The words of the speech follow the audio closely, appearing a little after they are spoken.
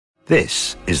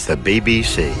This is the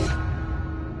BBC.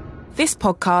 This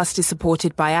podcast is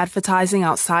supported by advertising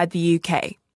outside the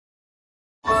UK.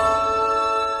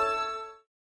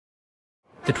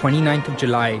 The 29th of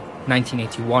July,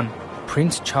 1981,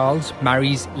 Prince Charles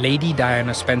marries Lady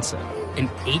Diana Spencer. An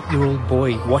 8-year-old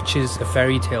boy watches the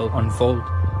fairy tale unfold.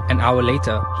 An hour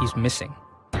later, he's missing.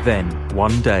 Then,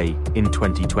 one day in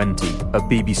 2020, a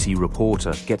BBC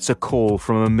reporter gets a call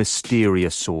from a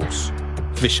mysterious source.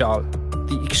 Vishal,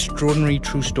 the extraordinary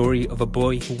true story of a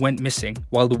boy who went missing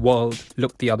while the world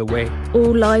looked the other way.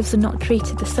 All lives are not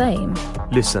treated the same.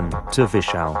 Listen to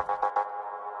Vishal.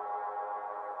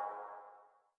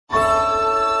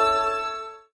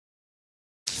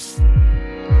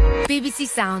 BBC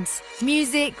Sounds.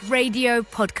 Music, radio,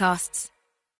 podcasts.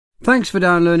 Thanks for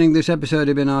downloading this episode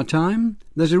of In Our Time.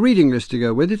 There's a reading list to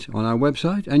go with it on our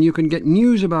website, and you can get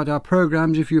news about our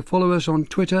programmes if you follow us on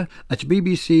Twitter at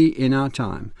BBC In Our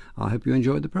Time. I hope you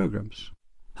enjoyed the programmes.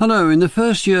 Hello. In the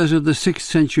first years of the 6th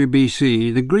century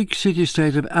BC, the Greek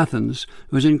city-state of Athens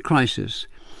was in crisis.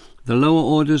 The lower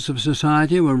orders of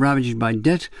society were ravaged by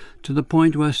debt to the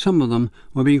point where some of them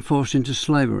were being forced into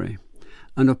slavery.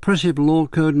 An oppressive law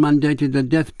code mandated the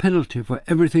death penalty for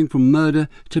everything from murder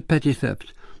to petty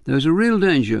theft. There was a real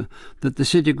danger that the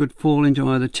city could fall into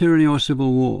either tyranny or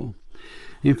civil war.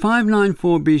 In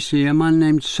 594 BC, a man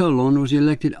named Solon was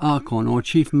elected archon, or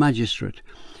chief magistrate.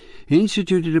 He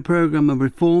instituted a program of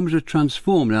reforms that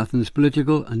transformed Athens'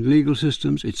 political and legal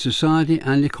systems, its society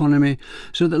and economy,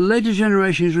 so that later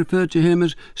generations referred to him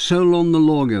as Solon the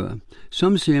Lawgiver.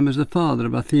 Some see him as the father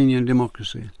of Athenian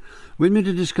democracy. With me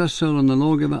to discuss Solon the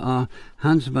Lawgiver are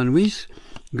Hans van Wees,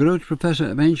 Grote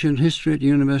Professor of Ancient History at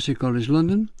University College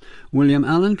London, William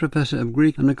Allan, Professor of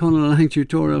Greek and McConnell Laing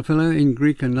Tutorial Fellow in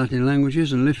Greek and Latin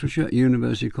Languages and Literature at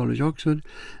University College Oxford,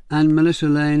 and Melissa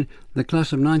Laing, the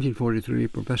class of 1943,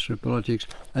 Professor of Politics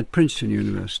at Princeton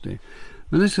University.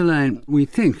 Melissa Laing, we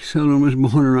think Solon was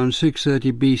born around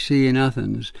 630 BC in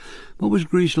Athens. What was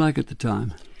Greece like at the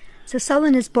time? So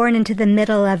Solon is born into the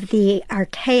middle of the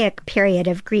archaic period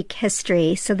of Greek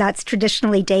history. So that's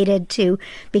traditionally dated to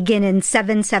begin in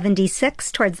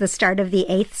 776, towards the start of the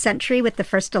 8th century with the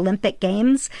first Olympic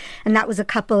Games. And that was a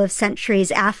couple of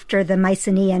centuries after the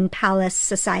Mycenaean palace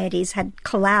societies had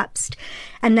collapsed.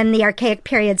 And then the archaic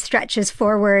period stretches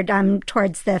forward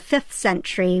towards the 5th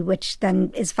century, which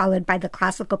then is followed by the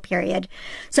classical period.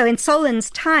 So in Solon's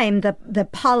time, the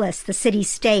polis, the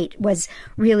city-state, was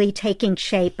really taking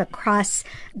shape across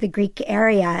the Greek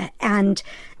area, and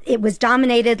it was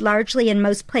dominated largely in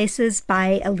most places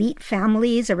by elite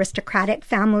families, aristocratic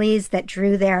families that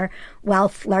drew their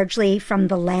wealth largely from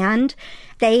the land.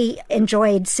 They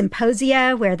enjoyed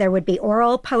symposia where there would be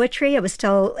oral poetry. It was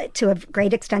still, to a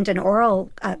great extent, an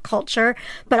oral culture.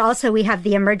 But also we have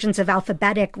the emergence of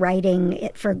alphabetic writing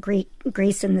for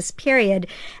Greece in this period.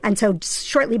 And so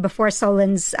shortly before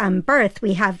Solon's birth,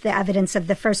 we have the evidence of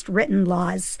the first written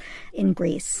laws in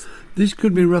Greece. This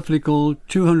could be roughly called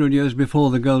 200 years before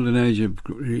the Golden Age of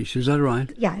Greece. Is that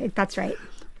right? Yeah, that's right.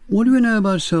 What do we know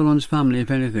about Solon's family,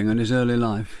 if anything, and his early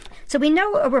life? So we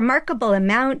know a remarkable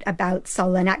amount about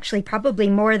Solon, actually probably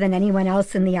more than anyone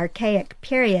else in the archaic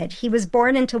period. He was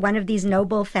born into one of these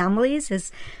noble families.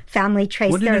 His family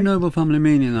traced What did a noble family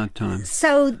mean in that time?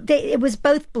 So it was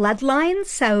both bloodlines.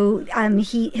 So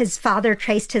his father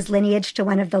traced his lineage to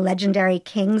one of the legendary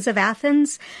kings of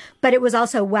Athens, but it was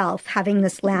also wealth, having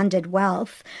this landed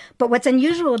wealth. But what's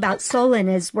unusual about Solon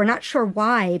is we're not sure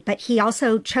why, but he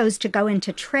also chose to go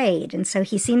into trade. And so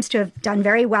he seems to have done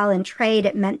very well in trade.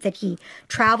 It meant that he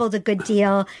traveled a good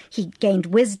deal. He gained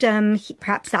wisdom.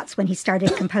 Perhaps that's when he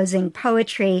started composing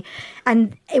poetry.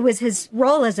 And it was his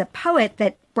role as a poet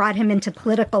that brought him into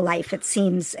political life, it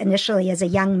seems. Initially, as a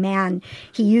young man,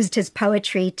 he used his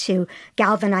poetry to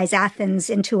galvanize Athens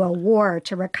into a war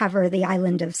to recover the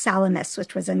island of Salamis,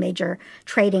 which was a major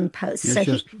trading post. Yes,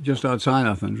 so just outside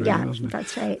Athens, really, yeah, wasn't it?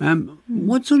 That's right.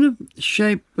 What sort of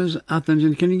shape was Athens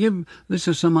in? Can you give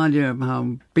listeners some idea of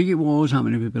how big it was, how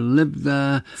many people lived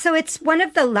there? So it's one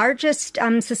of the largest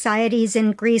societies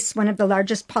in Greece, one of the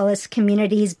largest polis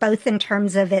communities, both in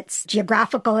terms of its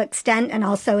geographical extent and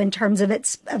also in terms of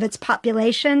its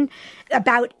population.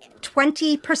 About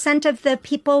 20% of the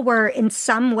people were in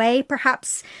some way,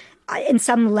 perhaps in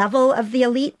some level of the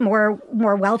elite, more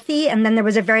wealthy. And then there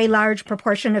was a very large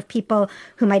proportion of people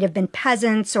who might have been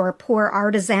peasants or poor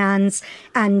artisans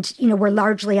and, were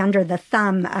largely under the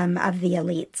thumb of the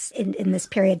elites in this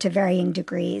period to varying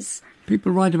degrees.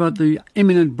 People write about the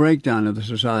imminent breakdown of the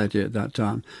society at that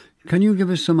time. Can you give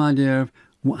us some idea of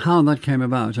how that came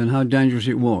about and how dangerous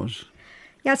it was?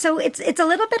 Yeah, so it's a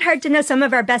little bit hard to know. Some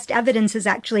of our best evidence is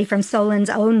actually from Solon's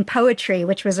own poetry,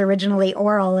 which was originally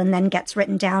oral and then gets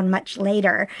written down much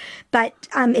later. But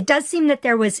it does seem that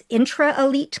there was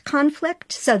intra-elite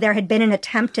conflict. So there had been an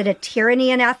attempt at a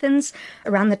tyranny in Athens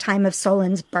around the time of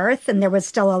Solon's birth, and there was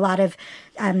still a lot of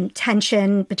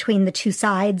tension between the two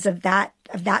sides of that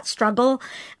struggle.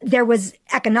 There was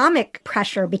economic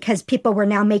pressure because people were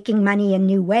now making money in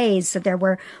new ways. So there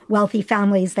were wealthy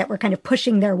families that were kind of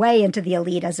pushing their way into the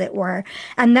elite, as it were.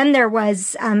 And then there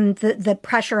was the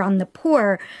pressure on the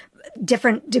poor,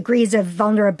 different degrees of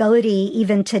vulnerability,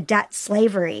 even to debt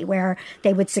slavery, where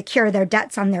they would secure their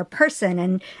debts on their person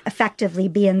and effectively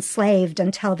be enslaved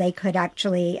until they could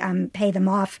actually pay them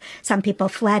off. Some people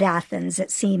fled Athens,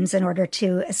 it seems, in order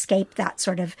to escape that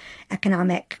sort of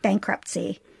economic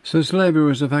bankruptcy. So slavery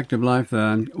was a fact of life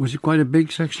there, and was it quite a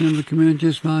big section of the community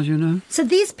as far as you know? So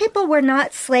these people were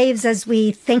not slaves as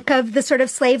we think of the sort of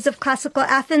slaves of classical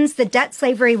Athens. The debt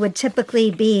slavery would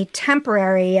typically be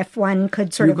temporary if one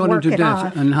could sort of work it off. You got into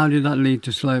debt, and how did that lead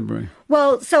to slavery?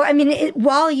 Well, so, I mean,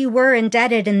 while you were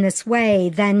indebted in this way,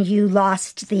 then you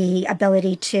lost the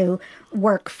ability to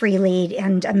work freely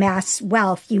and amass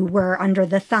wealth. You were under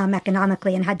the thumb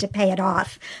economically and had to pay it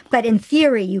off. But in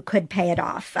theory, you could pay it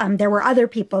off. There were other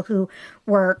people who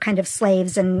were kind of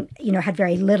slaves and, had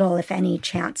very little, if any,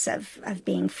 chance of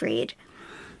being freed.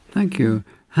 Thank you.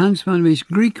 Hans van Wees,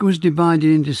 Greek was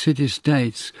divided into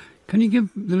city-states. Can you give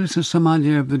the listeners some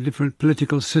idea of the different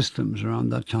political systems around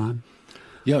that time?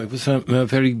 Yeah, it was a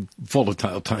very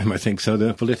volatile time, I think. So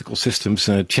the political systems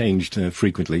changed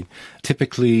frequently.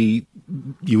 Typically,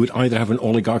 you would either have an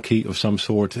oligarchy of some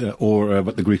sort or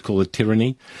what the Greeks call a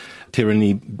tyranny.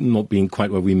 Tyranny not being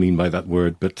quite what we mean by that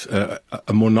word, but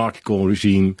a monarchical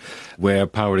regime where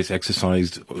power is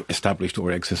established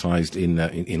or exercised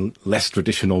in less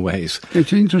traditional ways.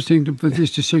 It's interesting to put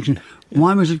this distinction.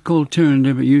 Why was it called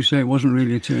tyranny, but you say it wasn't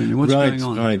really a tyranny? What's going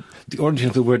on? Right. The origin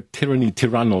of the word tyranny,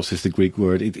 tyrannos, is the Greek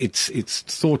word. It's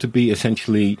thought to be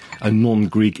essentially a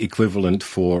non-Greek equivalent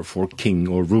for king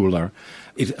or ruler.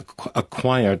 It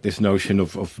acquired this notion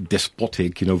of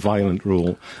despotic, violent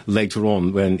rule later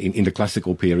on when in the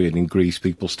classical period in Greece,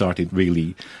 people started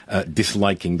really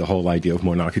disliking the whole idea of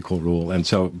monarchical rule. And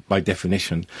so, by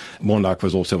definition, monarch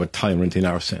was also a tyrant in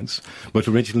our sense. But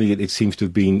originally, it seems to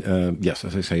have been, yes,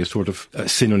 as I say, a sort of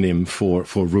synonym for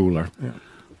ruler. Yeah.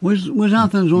 Was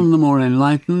Athens one of the more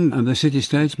enlightened of the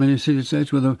city-states, many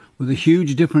city-states, were the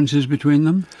huge differences between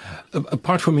them?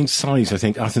 Apart from in size, I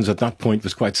think Athens at that point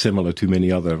was quite similar to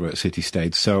many other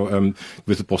city-states. So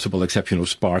with the possible exception of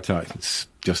Sparta, it's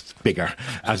just bigger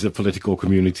as a political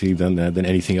community than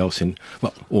anything else in,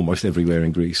 almost everywhere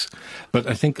in Greece. But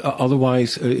I think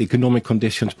otherwise, economic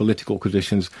conditions, political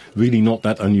conditions, really not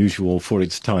that unusual for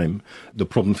its time. The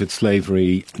problems with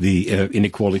slavery, the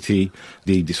inequality,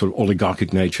 the sort of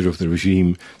oligarchic nature of the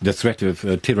regime, the threat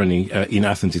of tyranny in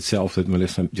Athens itself that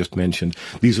Melissa just mentioned,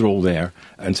 these are all there.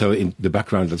 And so in the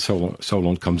background that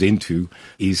Solon comes into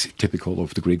is typical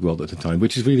of the Greek world at the time,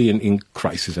 which is really in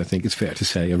crisis, I think it's fair to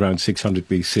say. Around 600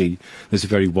 BC, there's a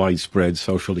very widespread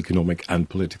social, economic and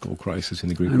political crisis in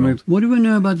the Greek world. What do we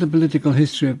know about the political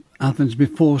history of Athens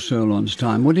before Solon's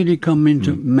time? What did he come in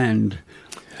to mend?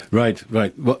 Right.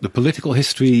 Well, the political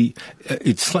history,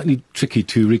 it's slightly tricky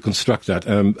to reconstruct that.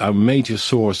 Our major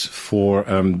source for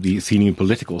the Athenian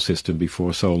political system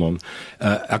before Solon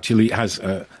actually has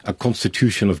a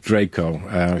constitution of Draco,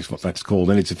 is what that's called,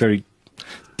 and it's a very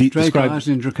Draco as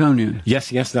in draconian. Yes,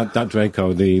 that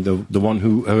Draco, the one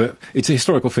who it's a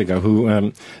historical figure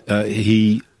who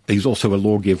he's also a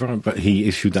lawgiver, but he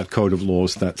issued that code of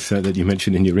laws that you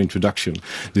mentioned in your introduction,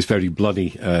 this very bloody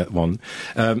one.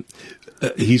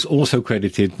 He's also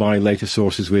credited by later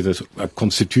sources with a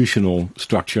constitutional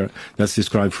structure that's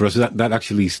described for us. That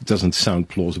actually doesn't sound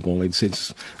plausible.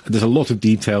 There's a lot of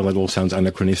detail that all sounds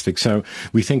anachronistic. So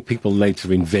we think people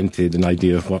later invented an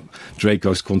idea of what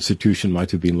Draco's constitution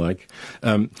might have been like.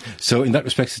 So in that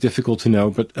respect, it's difficult to know,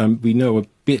 but we know a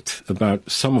bit about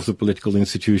some of the political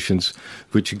institutions,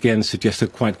 which again suggest a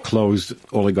quite closed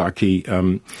oligarchy.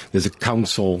 There's a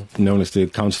council known as the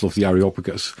Council of the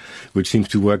Areopagus, which seems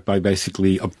to work by basically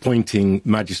appointing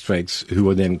magistrates who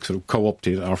are then sort of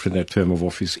co-opted after their term of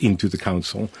office into the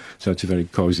council. So it's a very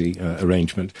cozy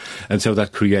arrangement. And so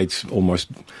that creates almost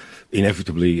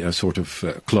inevitably a sort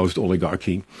of closed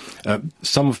oligarchy.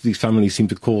 Some of these families seem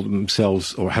to call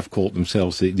themselves, or have called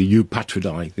themselves, the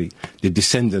eupatridae, the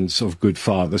descendants of good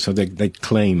fathers. So they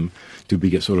claim to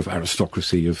be a sort of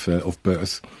aristocracy of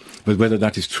birth. But whether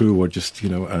that is true or just,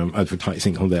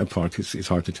 advertising on their part, it's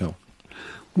hard to tell.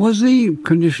 Was the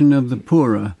condition of the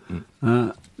poorer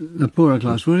the poorer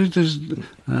class, was it as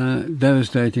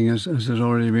devastating as has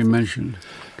already been mentioned?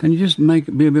 Can you just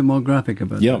be a bit more graphic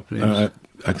about that, please?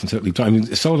 I can certainly try. I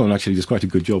mean, Solon actually does quite a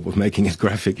good job of making it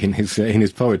graphic in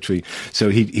his poetry. So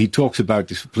he talks about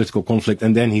this political conflict,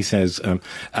 and then he says,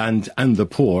 and the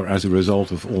poor, as a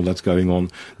result of all that's going on,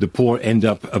 the poor end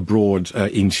up abroad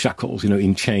in shackles,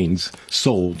 in chains,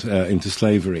 sold into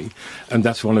slavery, and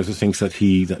that's one of the things that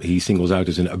he singles out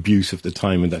as an abuse of the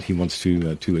time and that he wants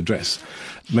to address.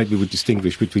 Maybe we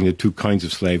distinguish between the two kinds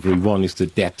of slavery. One is the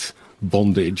debt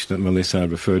bondage that Melissa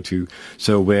referred to,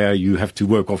 so where you have to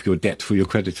work off your debt for your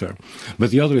creditor. But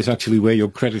the other is actually where your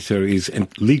creditor is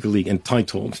legally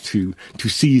entitled to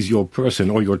seize your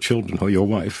person or your children or your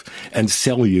wife and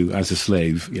sell you as a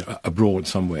slave abroad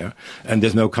somewhere, and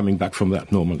there's no coming back from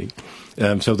that normally.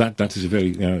 So that is a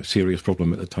very serious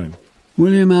problem at the time.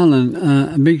 William Allan,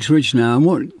 a big switch now.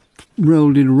 What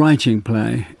role did writing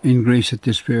play in Greece at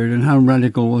this period, and how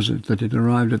radical was it that it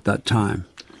arrived at that time?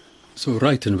 So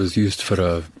writing was used for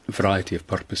a variety of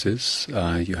purposes.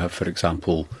 You have, for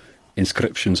example,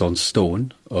 inscriptions on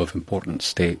stone of important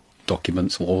state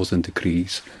documents, laws and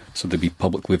decrees, so they'd be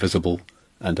publicly visible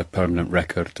and a permanent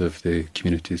record of the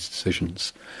community's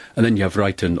decisions. And then you have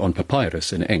writing on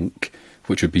papyrus in ink,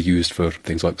 which would be used for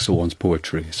things like Solon's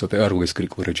poetry. So the earliest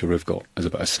Greek literature we've got is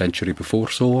about a century before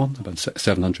Solon, about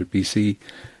 700 BC.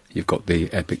 You've got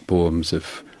the epic poems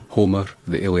of Homer,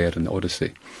 the Iliad and the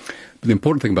Odyssey. But the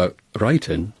important thing about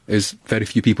writing is very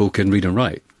few people can read and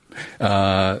write.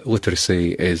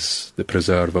 Literacy is the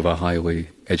preserve of a highly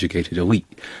educated elite.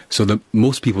 So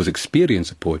most people's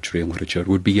experience of poetry and literature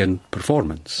would be in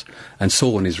performance. And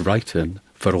Solon is writing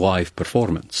for live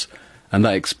performance. And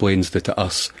that explains the, to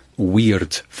us,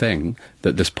 weird thing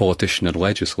that this politician and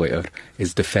legislator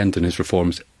is defending his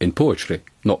reforms in poetry,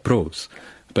 not prose.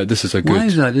 But this is a good... Why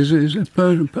is that? Is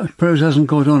prose hasn't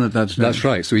caught on at that stage? That's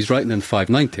right. So he's writing in the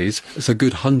 590s. It's a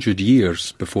good 100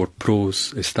 years before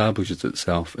prose establishes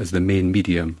itself as the main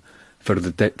medium for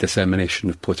the dissemination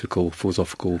of political,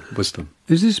 philosophical wisdom.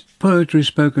 Is this poetry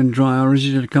spoken dry, or is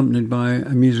it accompanied by a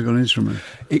musical instrument?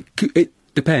 It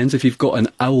depends. If you've got an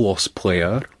aulos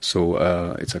player, so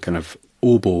it's a kind of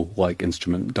oboe-like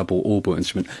instrument, double oboe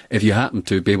instrument. If you happen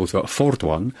to be able to afford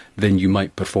one, then you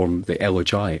might perform the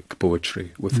elegiac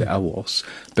poetry with the aulos,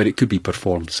 but it could be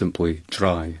performed simply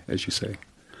dry, as you say.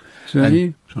 So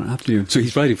after you. So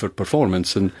he's writing for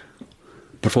performance, and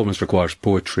performance requires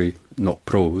poetry, not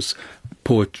prose.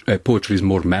 Poetry is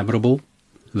more memorable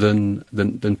than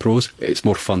prose. It's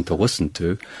more fun to listen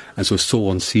to, and so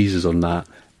Solon seizes on that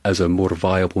as a more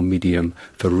viable medium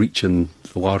for reaching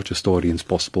the largest audience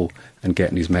possible and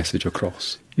getting his message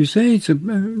across. You say it's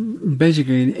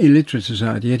basically an illiterate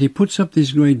society, yet he puts up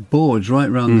these great boards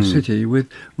right round the city with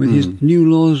his new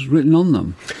laws written on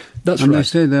them. That's and right. they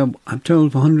stay there, I'm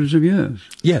told, for hundreds of years.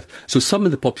 Yeah, so some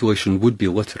of the population would be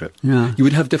literate. Yeah. You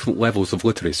would have different levels of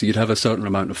literacy. You'd have a certain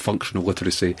amount of functional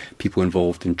literacy. People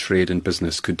involved in trade and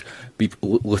business could be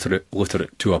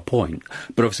literate to a point.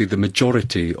 But obviously the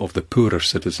majority of the poorer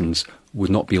citizens would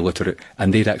not be literate,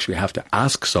 and they'd actually have to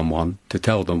ask someone to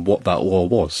tell them what that law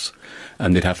was.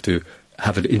 And they'd have to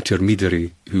have an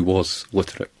intermediary who was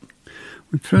literate.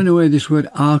 We've thrown away this word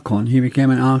archon. He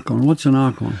became an archon. What's an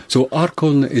archon? So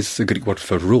archon is the Greek word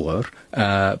for ruler.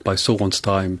 By Solon's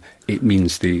time, it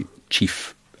means the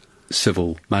chief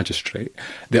civil magistrate.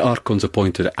 The archon's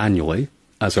appointed annually,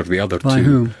 as are the other two. By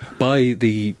whom? By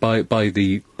the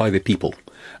people.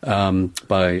 So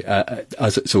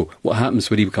what happens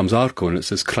when he becomes archon? It's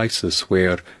this crisis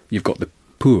where you've got the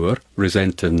poor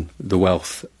resenting the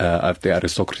wealth of the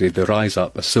aristocracy. They rise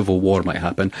up, a civil war might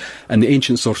happen, and the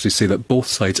ancient sources say that both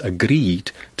sides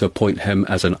agreed to appoint him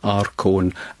as an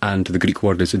archon, and the Greek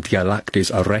word is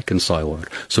dialactes, a reconciler.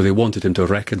 So they wanted him to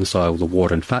reconcile the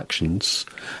warring factions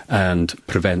and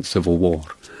prevent civil war.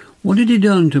 What had he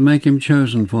done to make him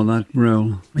chosen for that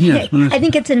role? Yes, I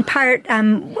think it's in part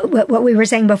what we were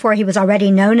saying before. He was already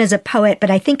known as a poet,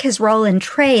 but I think his role in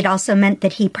trade also meant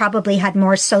that he probably had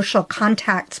more social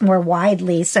contacts more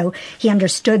widely. So he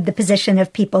understood the position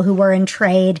of people who were in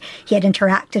trade. He had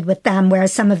interacted with them,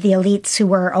 whereas some of the elites who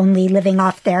were only living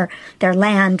off their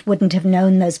land wouldn't have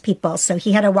known those people. So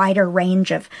he had a wider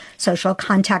range of social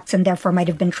contacts and therefore might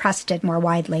have been trusted more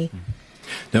widely.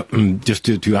 Now, just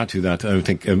to add to that, I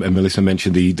think Melissa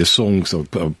mentioned the songs or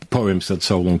poems that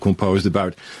Solon composed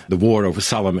about the war over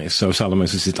Salamis. So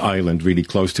Salamis is this island really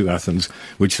close to Athens,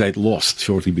 which they'd lost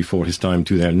shortly before his time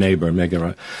to their neighbor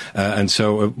Megara. And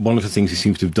so one of the things he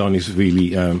seems to have done is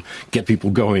really get people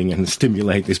going and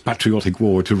stimulate this patriotic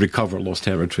war to recover lost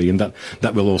territory. And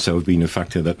that will also have been a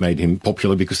factor that made him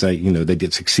popular, because they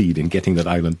did succeed in getting that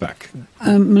island back.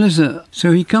 Melissa,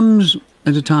 so he comes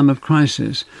at a time of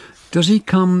crisis. Does he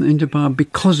come into power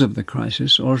because of the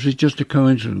crisis, or is it just a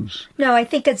coincidence? No, I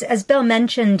think as Bill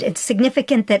mentioned, it's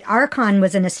significant that archon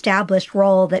was an established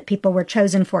role that people were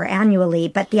chosen for annually,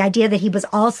 but the idea that he was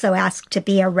also asked to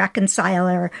be a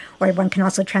reconciler, or one can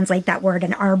also translate that word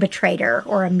an arbitrator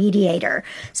or a mediator,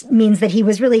 means that he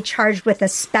was really charged with a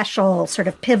special sort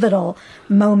of pivotal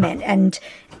moment, and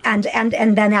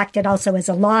then acted also as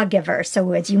a lawgiver.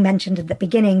 So as you mentioned at the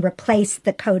beginning, replaced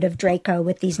the Code of Draco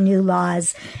with these new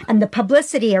laws. And the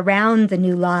publicity around the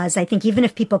new laws, I think even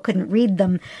if people couldn't read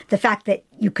them, the fact that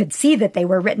you could see that they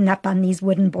were written up on these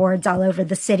wooden boards all over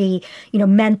the city,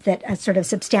 meant that a sort of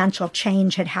substantial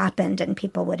change had happened, and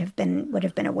people would have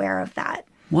been aware of that.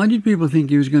 Why did people think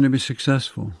he was going to be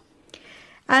successful?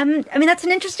 That's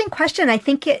an interesting question. I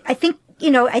think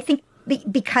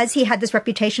because he had this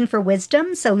reputation for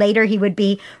wisdom, so later he would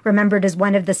be remembered as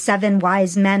one of the 7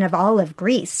 wise men of all of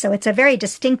Greece. So it's a very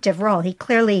distinctive role. He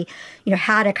clearly,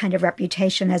 had a kind of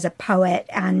reputation as a poet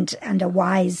and a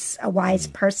wise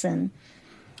person.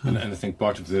 And I think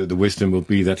part of the wisdom will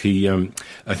be that he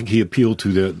appealed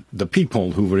to the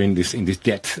people who were in this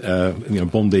debt,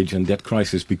 bondage and debt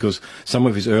crisis, because some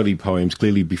of his early poems,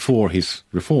 clearly before his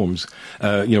reforms,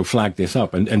 flag this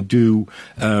up and do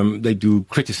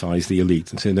criticize the elite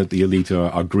and say that the elite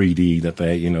are greedy, that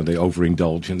they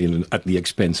overindulge at the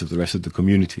expense of the rest of the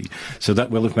community. So that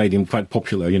will have made him quite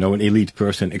popular. An elite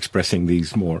person expressing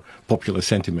these more popular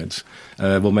sentiments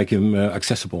will make him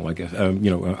accessible, I guess,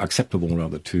 acceptable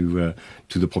rather to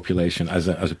the population as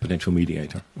a potential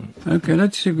mediator. Okay,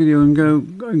 let's stick with you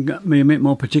and be a bit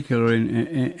more particular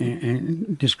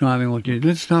in describing what you did.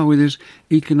 Let's start with his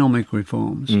economic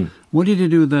reforms. What did he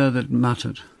do there that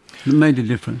mattered, that made a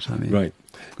difference? Right.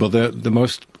 Well, the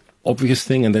most obvious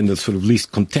thing, and then the sort of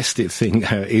least contested thing,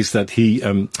 is that he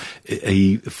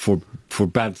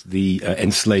forbade the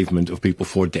enslavement of people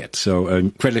for debt.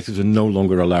 So creditors are no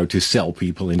longer allowed to sell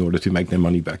people in order to make their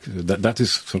money back. That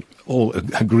is sort of all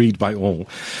agreed by all.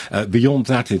 Beyond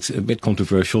that, it's a bit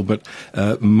controversial, but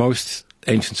most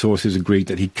ancient sources agreed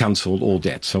that he cancelled all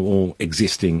debt, so all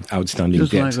existing outstanding debt.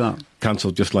 Just like that.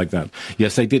 Cancelled just like that.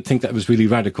 Yes, they did think that was really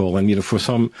radical, and for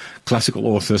some classical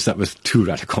authors that was too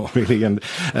radical, really, and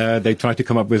they tried to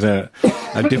come up with a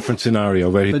different scenario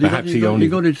where he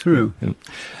got it through.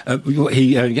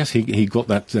 He got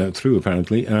that through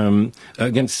apparently,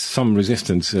 against some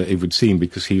resistance, it would seem,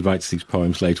 because he writes these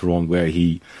poems later on where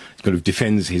he kind of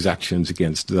defends his actions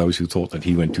against those who thought that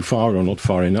he went too far or not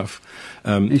far enough.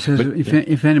 He says,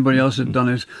 if anybody else had done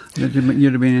it,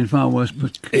 you'd have been in far worse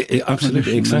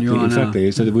absolutely,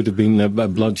 exactly. So there would have been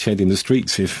bloodshed in the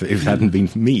streets if it hadn't been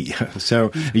me. So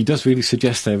he does really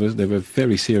suggest there were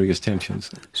very serious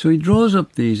tensions. So he draws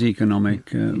up these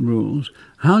economic rules.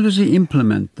 How does he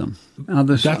implement them? Are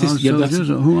there soldiers,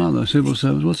 or who are there? Civil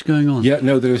service? What's going on? Yeah,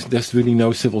 no, there's really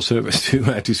no civil service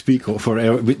to speak of.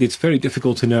 It's very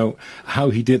difficult to know how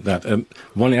he did that.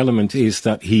 One element is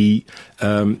that he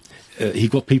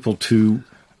got people to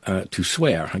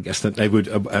swear, I guess, that they would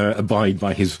abide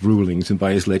by his rulings and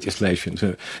by his legislation.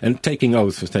 So, and taking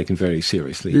oaths was taken very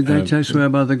seriously. Did they swear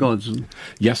by the gods?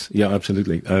 Yes, yeah,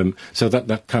 absolutely. So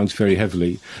that counts very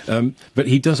heavily. But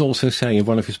he does also say in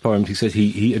one of his poems, he says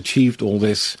he achieved all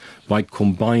this by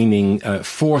combining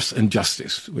force and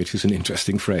justice, which is an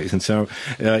interesting phrase. And so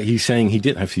he's saying he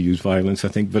did have to use violence, I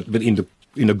think, but in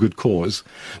a good cause.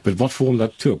 But what form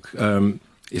that took...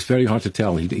 it's very hard to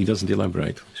tell. He doesn't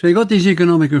elaborate. So he got these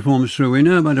economic reforms through. We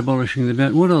know about abolishing the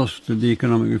debt. What else did the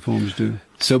economic reforms do?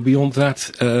 So beyond that,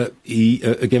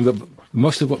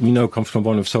 most of what we know comes from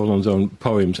one of Solon's own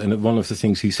poems, and one of the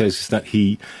things he says is that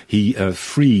he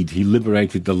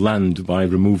liberated the land by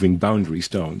removing boundary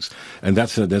stones, and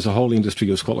there's a whole industry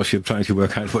of scholarship trying to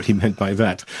work out what he meant by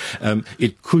that.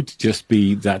 It could just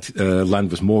be that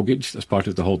land was mortgaged as part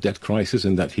of the whole debt crisis,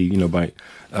 and that he, by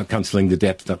cancelling the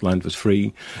debt, that land was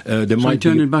free. He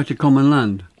turned it back to common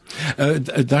land.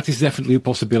 That is definitely a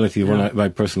possibility, one I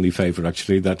personally favour,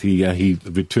 actually, that he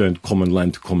returned common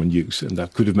land to common use, and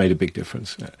that could have made a big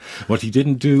difference. What he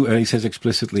didn't do, he says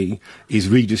explicitly, is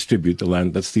redistribute the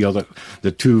land. That's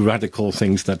the two radical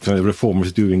things that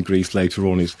reformers do in Greece later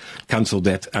on, is cancel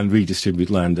debt and redistribute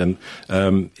land. And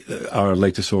our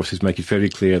later sources make it very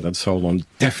clear that Solon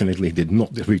definitely did not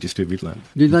redistribute land.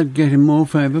 Did that get him more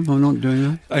favour for not doing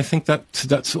that? I think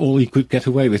that's all he could get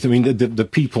away with. I mean, the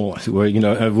people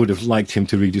were, would have liked him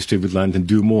to redistribute land and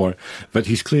do more, but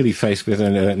he's clearly faced with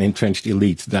an entrenched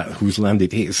elite whose land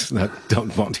it is that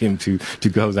don't want him to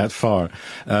go that far.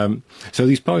 So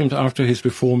these poems after his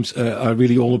reforms are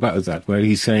really all about that, where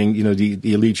he's saying,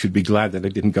 the elite should be glad that I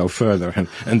didn't go further,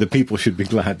 and the people should be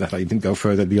glad that I didn't go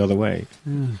further the other way.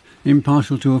 Yeah.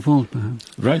 Impartial to a fault, perhaps.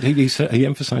 Right, he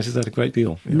emphasises that a great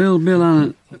deal. Yeah. Bill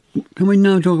Allan, can we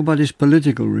now talk about his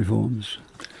political reforms?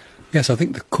 Yes, I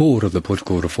think the core of the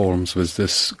political reforms was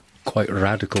this quite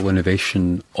radical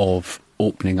innovation of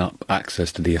opening up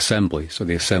access to the assembly. So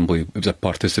the assembly, it was a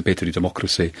participatory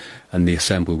democracy, and the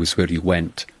assembly was where you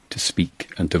went to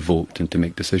speak and to vote and to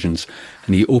make decisions.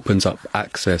 And he opens up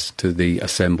access to the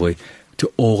assembly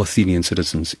to all Athenian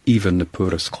citizens, even the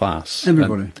poorest class.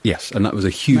 Everybody? Yes, and that was a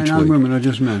huge... Men and women, or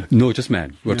just men? No, just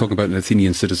men. We're talking about an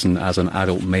Athenian citizen as an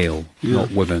adult male,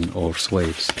 not women or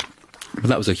slaves. But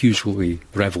that was a hugely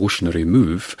revolutionary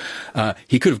move.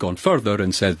 He could have gone further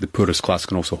and said the poorest class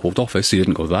can also hold office. He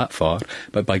didn't go that far.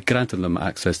 But by granting them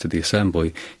access to the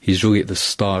assembly, he's really at the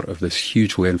start of this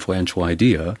hugely influential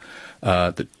idea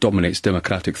that dominates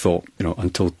democratic thought,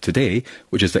 until today,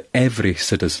 which is that every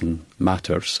citizen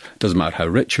matters. Doesn't matter how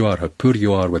rich you are, how poor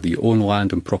you are, whether you own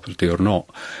land and property or not.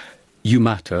 You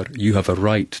matter. You have a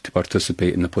right to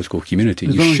participate in the political community.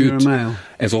 As long as you're a male.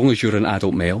 As long as you're an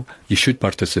adult male, you should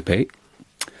participate.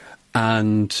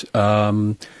 And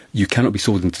you cannot be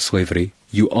sold into slavery.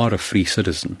 You are a free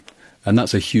citizen. And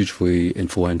that's a hugely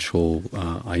influential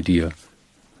idea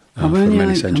for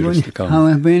many centuries to come.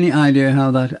 Have you any idea how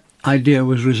that idea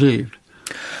was received?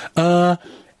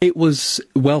 It was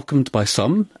welcomed by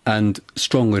some and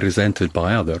strongly resented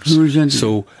by others. Who resented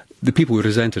it? The people who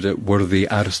resented it were the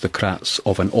aristocrats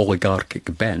of an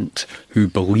oligarchic bent who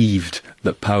believed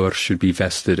that power should be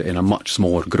vested in a much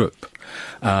smaller group.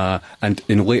 And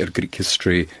in later Greek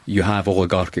history, you have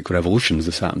oligarchic revolutions.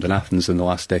 This happened in Athens in the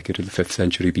last decade of the 5th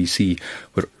century BC,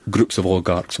 where groups of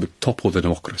oligarchs would topple the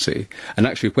democracy. And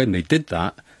actually, when they did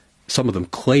that, some of them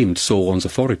claimed Solon's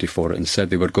authority for it and said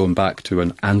they were going back to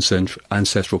an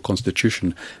ancestral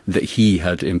constitution that he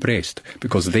had embraced,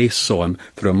 because they saw him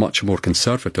through a much more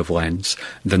conservative lens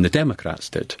than the Democrats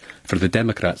did. For the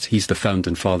Democrats, he's the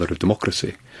founding father of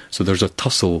democracy. So there's a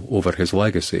tussle over his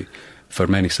legacy for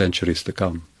many centuries to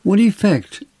come. What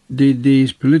effect did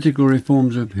these political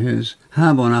reforms of his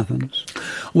have on Athens?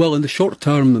 Well, in the short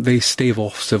term, they stave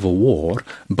off civil war,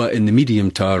 but in the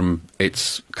medium term,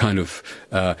 it's kind of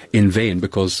in vain,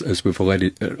 because, as we've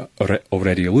already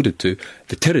alluded to,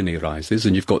 the tyranny rises,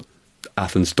 and you've got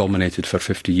Athens dominated for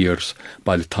 50 years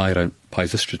by the tyrant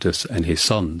Pisistratus and his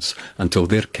sons, until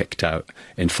they're kicked out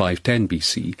in 510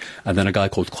 BC, and then a guy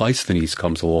called Cleisthenes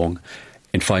comes along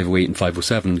in 508 and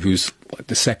 507, who's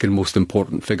the second most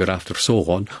important figure after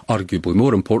Solon, arguably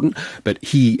more important, but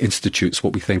he institutes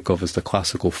what we think of as the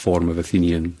classical form of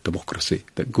Athenian democracy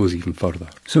that goes even further.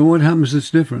 So what happens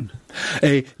that's different?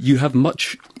 You have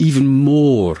even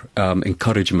more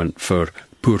encouragement for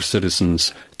poor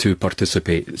citizens to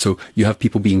participate. So you have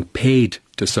people being paid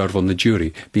to serve on the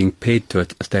jury, being paid to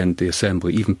attend the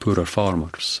assembly, even poorer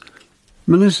farmers.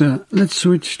 Melissa, let's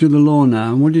switch to the law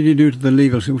now. What did he do to the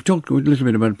legal system? We've talked a little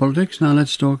bit about politics. Now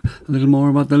let's talk a little more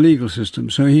about the legal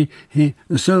system. So the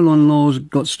Solon laws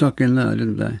got stuck in there,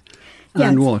 didn't they? Yes.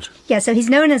 And what? Yeah, so he's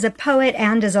known as a poet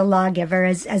and as a lawgiver.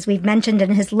 As we've mentioned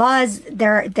in his laws,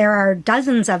 there are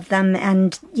dozens of them,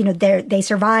 and they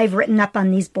survive written up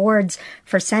on these boards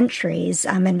for centuries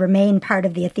and remain part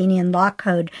of the Athenian law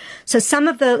code. So some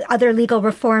of the other legal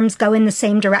reforms go in the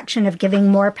same direction of giving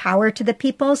more power to the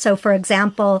people. So, for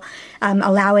example,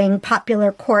 allowing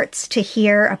popular courts to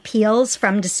hear appeals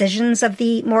from decisions of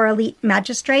the more elite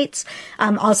magistrates,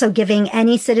 also giving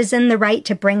any citizen the right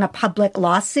to bring a public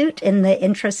lawsuit in the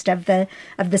interest of the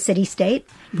city-state.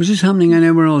 Was this happening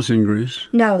anywhere else in Greece?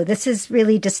 No, this is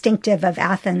really distinctive of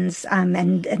Athens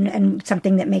and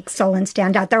something that makes Solon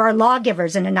stand out. There are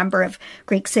lawgivers in a number of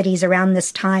Greek cities around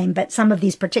this time, but some of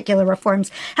these particular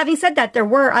reforms. Having said that, there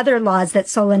were other laws that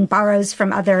Solon borrows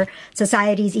from other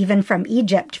societies, even from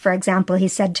Egypt. For example,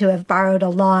 he's said to have borrowed a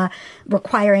law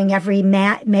requiring every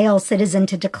male citizen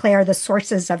to declare the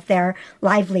sources of their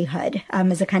livelihood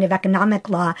as a kind of economic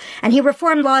law. And he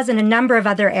reformed laws in a number of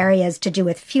other areas to do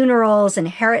with funerals,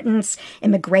 inheritance,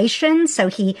 immigration. So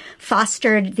he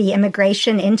fostered the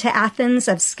immigration into Athens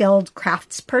of skilled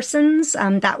craftspersons.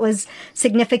 That was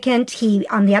significant. He,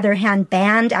 on the other hand,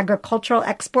 banned agricultural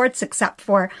exports except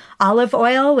for olive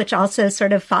oil, which also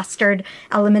sort of fostered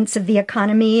elements of the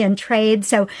economy and trade.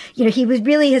 So, he was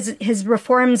really, his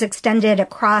reforms extended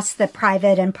across the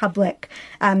private and public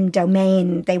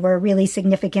domain. They were really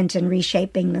significant in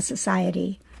reshaping the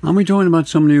society. Are we talking about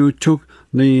somebody who took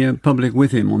the public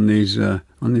with him on these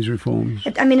reforms?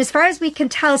 I mean, as far as we can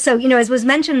tell, so, as was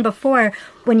mentioned before,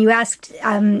 when you asked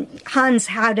Hans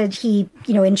how did he,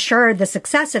 ensure the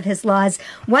success of his laws,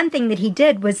 one thing that he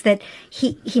did was that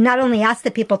he not only asked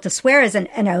the people to swear as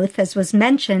an oath, as was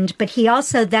mentioned, but he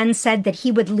also then said that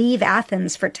he would leave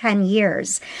Athens for 10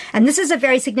 years. And this is a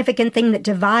very significant thing that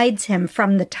divides him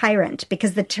from the tyrant,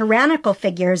 because the tyrannical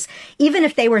figures, even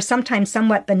if they were sometimes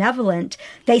somewhat benevolent,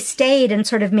 they stayed and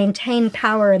sort of maintained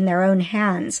power in their own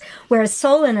hands. Whereas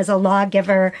Solon, as a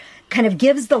lawgiver, kind of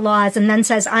gives the laws and then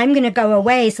says, I'm going to go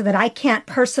away so that I can't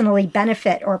personally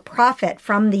benefit or profit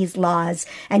from these laws.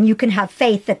 And you can have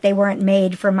faith that they weren't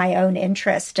made for my own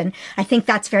interest. And I think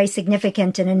that's very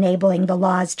significant in enabling the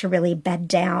laws to really bed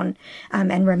down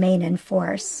and remain in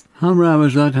force. How rare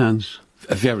was that, Hans?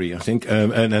 Very, I think,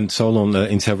 and Solon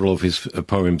in several of his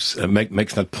poems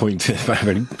makes that point.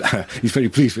 He's very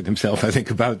pleased with himself, I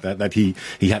think, about that he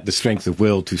had the strength of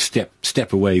will to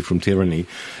step away from tyranny.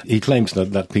 He claims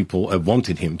that people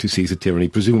wanted him to seize the tyranny,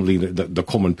 presumably the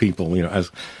common people,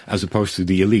 as opposed to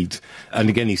the elite. And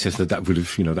again, he says that would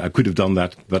have, that I could have done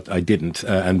that, but I didn't,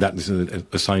 and that is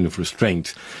a sign of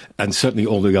restraint. And certainly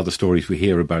all the other stories we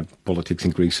hear about politics in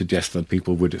Greece suggest that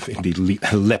people would have indeed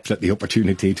leapt at the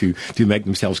opportunity to make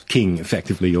themselves king,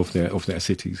 effectively, of their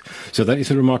cities. So that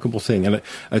is a remarkable thing, and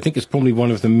I think it's probably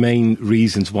one of the main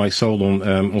reasons why Solon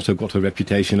also got a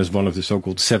reputation as one of the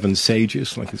so-called seven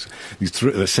sages, like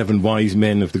these seven wise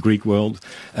men of the Greek world.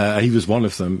 He was one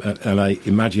of them, and I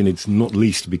imagine it's not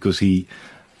least because he,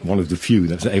 one of the few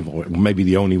that's able, or maybe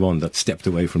the only one that stepped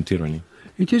away from tyranny.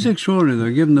 It is extraordinary,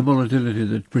 though, given the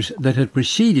volatility that had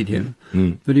preceded him,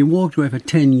 that he walked away for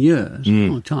 10 years,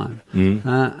 more time,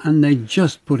 and they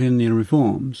just put in the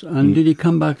reforms. And did he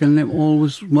come back and all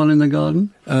was well in the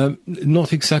garden?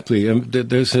 Not exactly.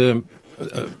 There's an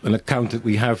account that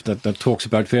we have that talks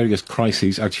about various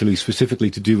crises, actually specifically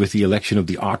to do with the election of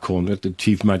the archon, the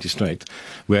chief magistrate,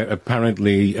 where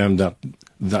apparently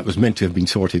that was meant to have been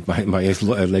sorted by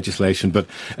legislation, but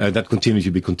that continued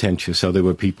to be contentious. So there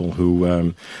were people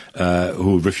who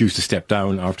refused to step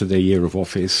down after their year of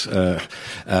office.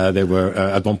 There were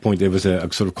at one point there was a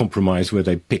sort of compromise where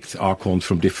they picked archons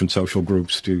from different social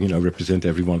groups to represent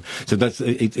everyone. So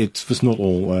it was not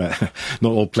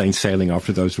all plain sailing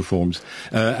after those reforms.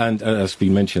 And as we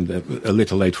mentioned a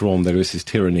little later on, there is this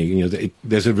tyranny.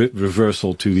 There's a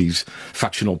reversal to these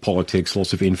factional politics,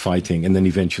 lots of infighting, and then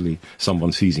eventually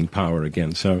someone seizing power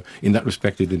again. So in that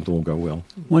respect, it didn't all go well.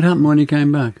 What happened when he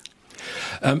came back?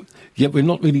 We're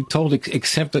not really told,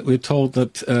 except that we're told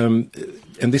that,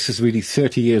 and this is really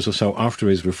 30 years or so after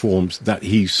his reforms, that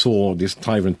he saw this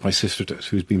tyrant Pisistratus,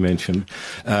 who's been mentioned,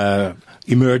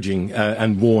 emerging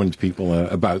and warned people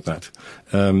about that.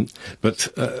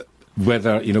 But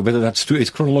whether that's true, it's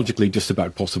chronologically just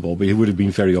about possible, but he would have been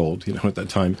very old, at that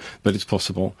time, but it's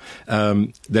possible.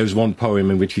 There's one poem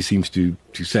in which he seems to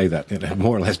say that,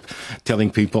 more or less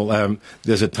telling people,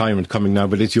 there's a tyrant coming now,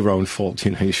 but it's your own fault,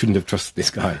 you shouldn't have trusted this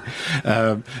guy.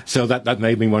 So that may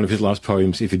have been one of his last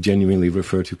poems, if it genuinely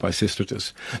referred to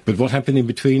Pisistratus. But what happened in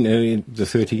between the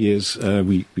 30 years,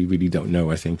 we really don't know,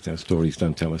 I think. The stories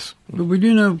don't tell us. But we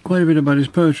do know quite a bit about his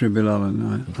poetry, Bill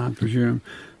Allan, I presume.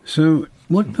 So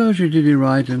what poetry did he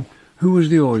write, and who was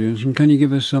the audience, and can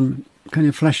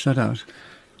you flesh that out?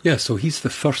 Yeah, so he's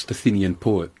the first Athenian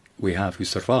poet we have who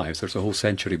survives. There's a whole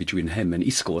century between him and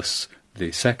Aeschylus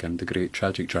the second, the great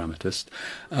tragic dramatist.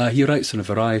 He writes on a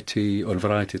variety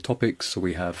of topics, so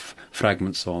we have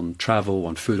fragments on travel,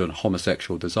 on food, on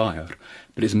homosexual desire,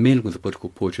 but it's mainly the political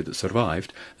poetry that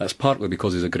survived. That's partly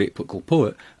because he's a great political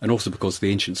poet, and also because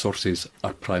the ancient sources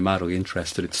are primarily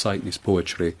interested in citing his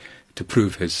poetry to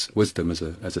prove his wisdom as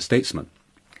a statesman.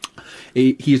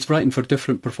 He is writing for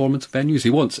different performance venues. He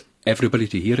wants everybody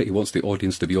to hear it. He wants the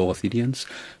audience to be all Athenians.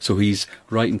 So he's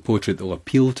writing poetry that will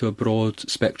appeal to a broad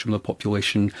spectrum of the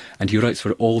population, and he writes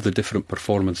for all the different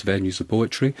performance venues of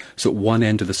poetry. So at one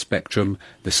end of the spectrum,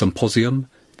 the symposium,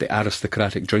 the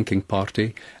aristocratic drinking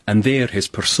party, and there his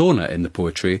persona in the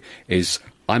poetry is,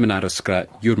 I'm an aristocrat,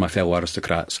 you're my fellow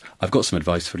aristocrats, I've got some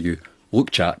advice for you.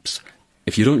 Look, chaps,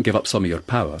 if you don't give up some of your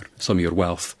power, some of your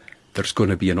wealth, there's going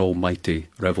to be an almighty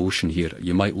revolution here.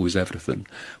 You might lose everything.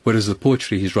 Whereas the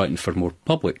poetry he's writing for more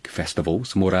public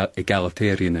festivals, more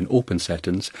egalitarian and open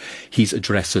settings, he's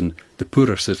addressing the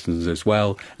poorer citizens as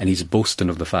well, and he's boasting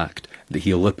of the fact that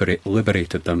he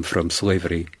liberated them from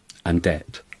slavery and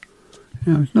debt.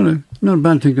 Yeah, it's not a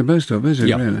bad thing to boast of, is it,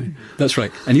 yeah, really? That's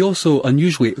right. And he also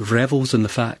unusually revels in the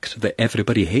fact that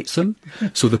everybody hates him.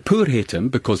 So the poor hate him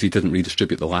because he didn't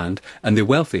redistribute the land, and the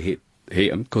wealthy hate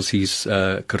him because he's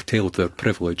curtailed their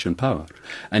privilege and power.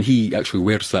 And he actually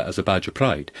wears that as a badge of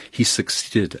pride. He's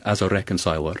succeeded as a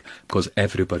reconciler because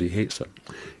everybody hates him.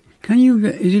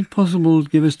 Is it possible to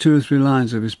give us 2 or 3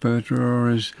 lines of his poetry,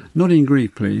 or not in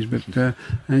Greek, please, but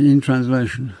in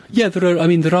translation? Yeah,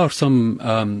 there are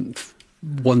some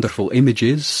wonderful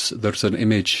images. There's an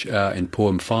image in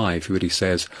poem 5 where he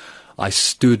says, "I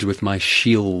stood with my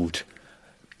shield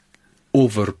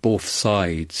over both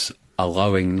sides,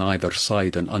 allowing neither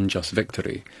side an unjust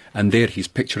victory." And there he's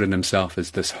picturing himself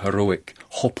as this heroic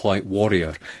hoplite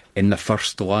warrior in the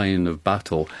first line of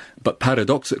battle. But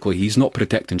paradoxically, he's not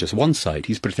protecting just one side,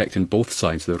 he's protecting both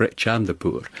sides, the rich and the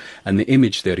poor. And the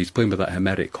image there, he's playing with that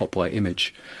Homeric hoplite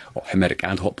image, or Homeric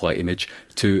and hoplite image,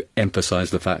 to emphasise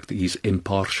the fact that he's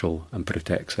impartial and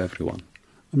protects everyone.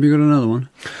 Have you got another one?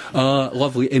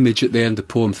 Lovely image at the end of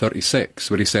poem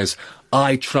 36, where he says,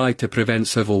 "I tried to prevent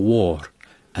civil war,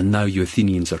 and now you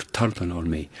Athenians are turning on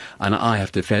me, and I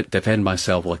have to defend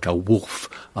myself like a wolf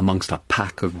amongst a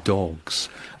pack of dogs."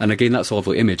 And again, that's a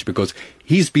lovely image, because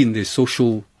he's been the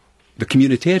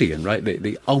communitarian, right?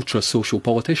 The ultra-social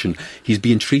politician. He's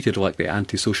being treated like the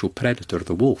antisocial predator,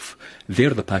 the wolf. They're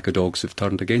the pack of dogs who've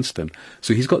turned against him.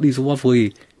 So he's got these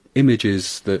lovely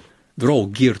images that they're all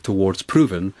geared towards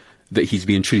proving that he's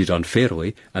being treated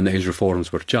unfairly and that his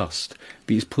reforms were just.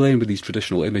 But he's playing with these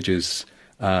traditional images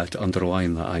to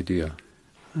underline that idea.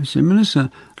 I see.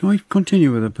 Melissa, can we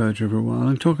continue with the poetry for a while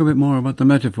and talk a bit more about the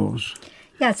metaphors?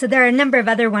 Yeah, so there are a number of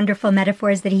other wonderful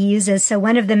metaphors that he uses. So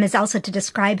one of them is also to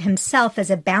describe himself as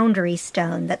a boundary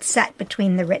stone that's set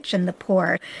between the rich and the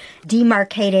poor,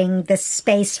 demarcating the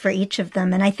space for each of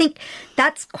them. And I think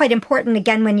that's quite important,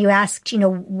 again, when you asked,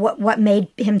 what made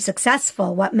him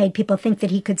successful, what made people think that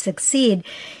he could succeed.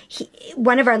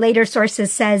 One of our later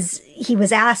sources says he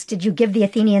was asked, "Did you give the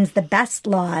Athenians the best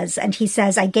laws?" And he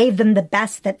says, "I gave them the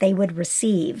best that they would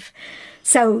receive."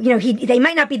 So, they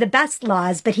might not be the best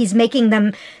laws, but he's making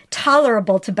them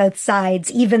tolerable to both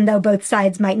sides, even though both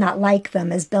sides might not like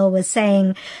them, as Bill was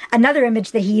saying. Another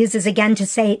image that he uses again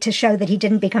to show that he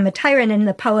didn't become a tyrant in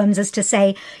the poems is to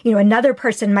say, another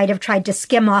person might have tried to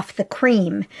skim off the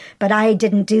cream, but I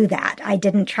didn't do that. I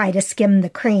didn't try to skim the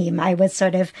cream. I was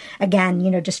sort of,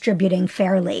 again, distributing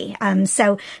fairly.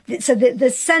 So the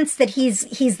sense that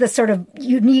he's the sort of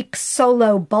unique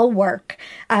solo bulwark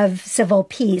of civil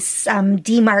peace,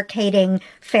 demarcating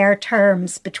fair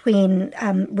terms between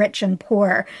rich and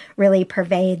poor, really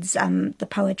pervades the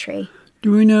poetry.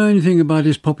 Do we know anything about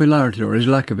his popularity or his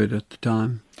lack of it at the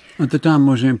time? At the time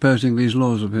was he imposing these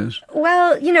laws of his?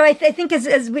 Well, I think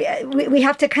as we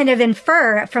have to kind of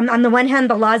infer from, on the one hand,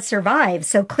 the laws survive.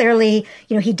 So clearly,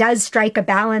 he does strike a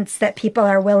balance that people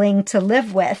are willing to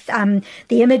live with.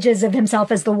 The images of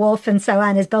himself as the wolf and so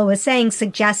on, as Bill was saying,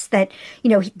 suggest that,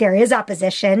 there is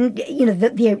opposition.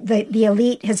 The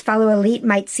elite, his fellow elite,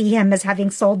 might see him as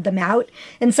having sold them out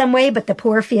in some way, but the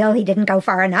poor feel he didn't go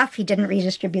far enough. He didn't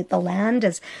redistribute the land,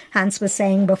 as Hans was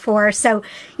saying before. So,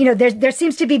 there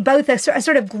seems to be both a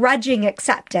sort of grudging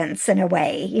acceptance in a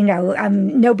way.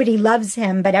 Nobody loves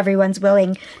him, but everyone's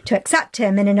willing to accept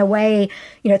him. And in a way,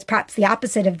 it's perhaps the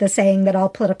opposite of the saying that all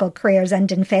political careers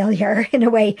end in failure. In a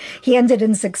way, he ended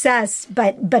in success,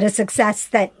 but a success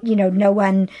that, no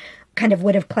one kind of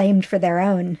would have claimed for their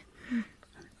own.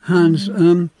 Hans,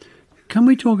 can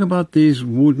we talk about these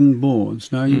wooden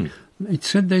boards? Now, it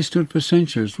said they stood for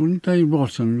centuries. Wouldn't they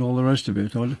rot and all the rest of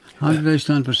it? Or how did they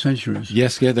stand for centuries?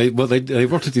 Yes, yeah, they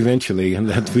rotted eventually, and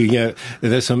that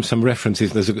there's some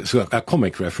references. There's a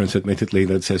comic reference, admittedly,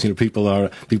 that says people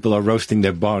are roasting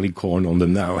their barley corn on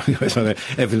them now. So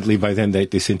evidently by then they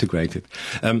disintegrated.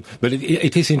 But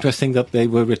it is interesting that they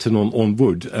were written on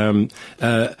wood, and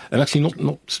actually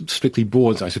not strictly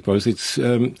boards, I suppose. It's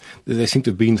they seem to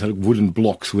have been sort of wooden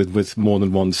blocks with more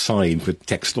than one side with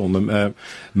text on them,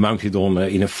 mounted on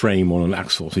in a frame on an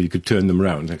axle, so you could turn them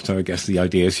around. So I guess the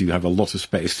idea is you have a lot of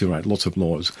space to write lots of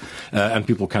laws, and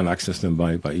people can access them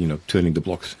by turning the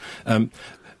blocks.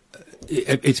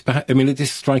 it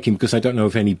is striking because I don't know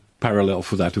of any parallel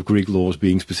for that of Greek laws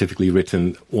being specifically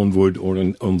written on wood or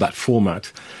on that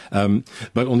format.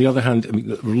 But on the other hand,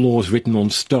 laws written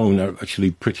on stone are actually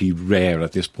pretty rare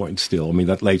at this point still. I mean,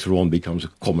 that later on becomes a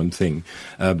common thing.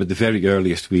 But the very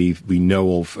earliest we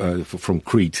know of from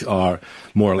Crete are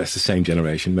more or less the same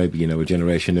generation, maybe, a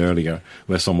generation earlier,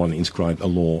 where someone inscribed a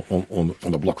law on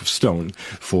a block of stone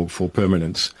for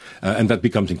permanence. And that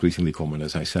becomes increasingly common,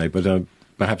 as I say. But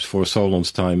perhaps for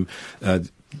Solon's time,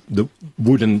 the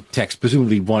wooden text,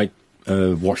 presumably white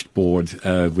washed board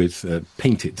with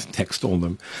painted text on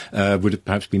them, would have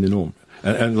perhaps been the norm.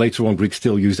 And later on, Greeks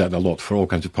still use that a lot for all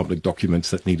kinds of public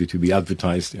documents that needed to be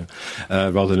advertised.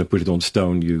 Rather than put it on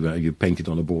stone, you paint it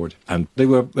on a board. And they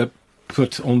were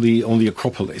put on the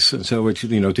Acropolis, and so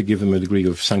to give them a degree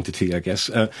of sanctity, I guess.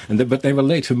 But they were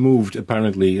later moved,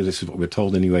 apparently, this is what we're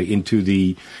told anyway, into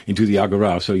the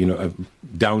Agora, so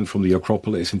down from the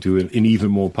Acropolis into an even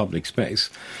more public space.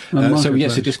 So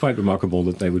yes, it is quite remarkable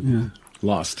that they would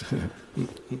last.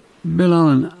 Bill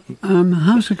Allan,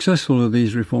 how successful are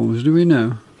these reforms? Do we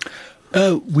know?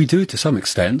 We do to some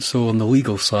extent. So on the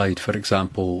legal side, for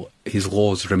example, his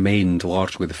laws remained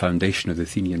largely the foundation of the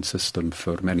Athenian system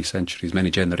for many centuries, many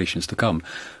generations to come.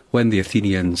 When the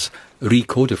Athenians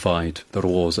recodified their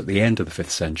laws at the end of the 5th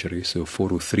century, so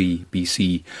 403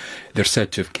 BC, they're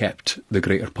said to have kept the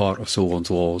greater part of Solon's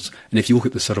laws. And if you look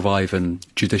at the surviving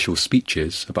judicial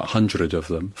speeches, about 100 of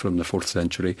them from the 4th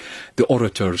century, the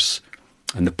orators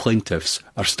and the plaintiffs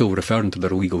are still referring to their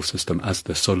legal system as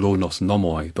the Solonos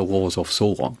nomoi, the laws of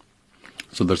Solon.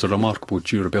 So there's a remarkable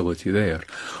durability there.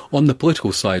 On the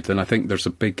political side, then, I think there's a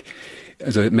big,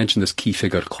 as I mentioned, this key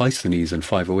figure, Cleisthenes in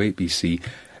 508 BC.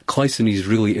 Cleisthenes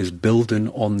really is building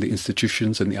on the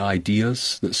institutions and the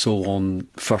ideas that Solon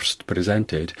first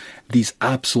presented, these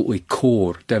absolutely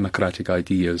core democratic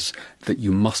ideas that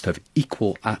you must have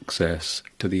equal access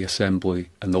to the assembly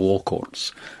and the law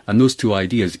courts. And those two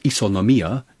ideas,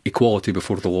 isonomia, equality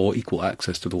before the law, equal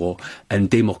access to the law, and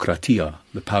demokratia,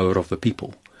 the power of the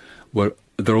people,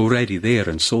 they're already there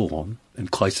in Solon,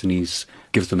 and Cleisthenes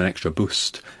gives them an extra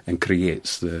boost and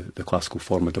creates the classical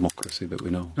form of democracy that we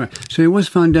know. Right. So it was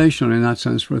foundational in that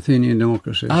sense for Athenian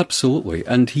democracy. Absolutely,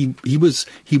 and he was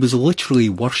literally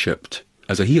worshipped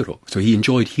as a hero. So he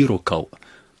enjoyed hero cult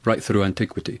right through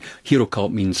antiquity. Hero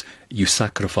cult means you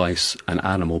sacrifice an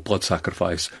animal, blood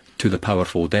sacrifice, to the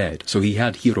powerful dead. So he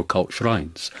had hero cult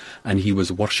shrines, and he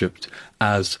was worshipped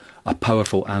as a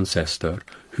powerful ancestor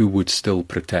who would still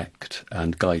protect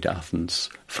and guide Athens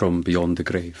from beyond the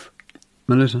grave.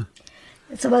 Melissa?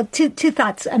 So, well, two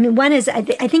thoughts. I mean, one is I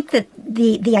think that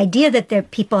the idea that the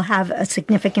people have a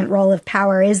significant role of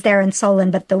power is there in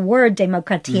Solon, but the word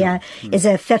demokratia is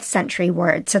a 5th century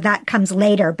word, so that comes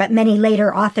later. But many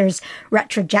later authors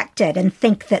retroject it and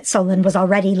think that Solon was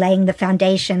already laying the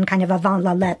foundation, kind of avant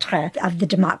la lettre, of the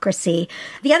democracy.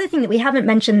 The other thing that we haven't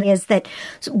mentioned is that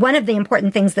one of the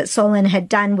important things that Solon had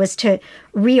done was to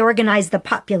reorganize the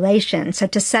population, so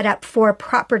to set up 4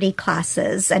 property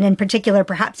classes, and in particular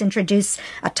perhaps introduce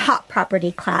a top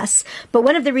property class. But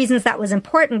one of the reasons that was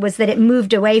important was that it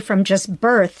moved away from just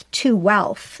birth to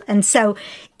wealth. And so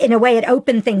in a way it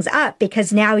opened things up,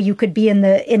 because now you could be in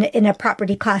a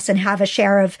property class and have a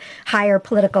share of higher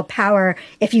political power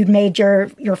if you'd made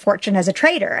your fortune as a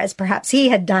trader, as perhaps he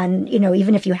had done,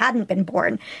 even if you hadn't been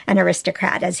born an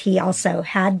aristocrat, as he also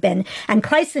had been. And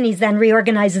Cleisthenes then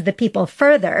reorganizes the people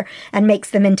further and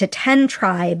makes them into 10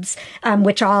 tribes,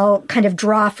 which all kind of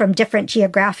draw from different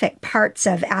geographic parts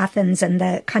of Athens and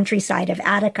the countryside of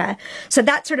Attica. So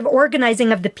that sort of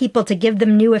organizing of the people to give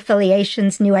them new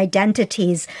affiliations, new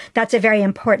identities, that's a very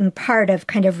important part of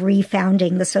kind of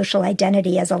refounding the social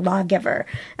identity as a lawgiver,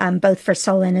 both for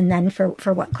Solon and then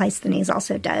for what Cleisthenes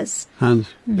also does. Hans?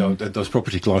 No, those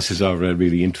property classes are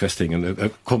really interesting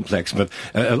and complex, but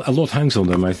a lot hangs on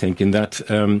them, I think, in that,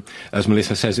 as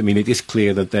Melissa says, I mean, it is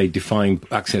clear that they define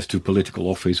access to political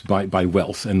office by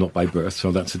wealth and not by birth,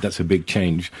 so that's a big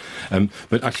change.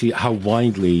 But actually how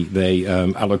widely they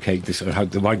allocate this, or how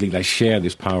widely they share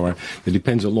this power, it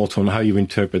depends a lot on how you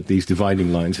interpret these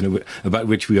dividing lines, and about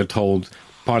which we are told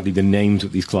partly the names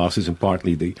of these classes and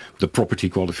partly the property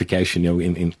qualification,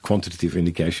 in quantitative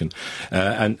indication.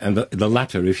 And the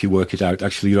latter, if you work it out,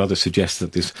 actually rather suggests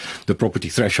that the property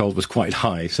threshold was quite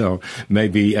high. So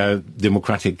maybe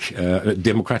democratic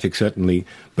certainly,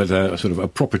 but sort of a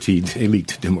propertied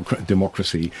elite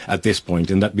democracy at this point,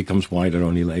 and that becomes wider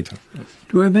only later.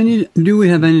 Do we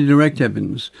have any direct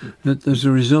evidence that as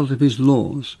a result of his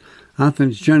laws,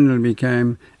 Athens generally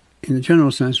became, in the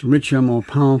general sense, richer, more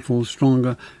powerful,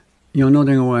 stronger, You're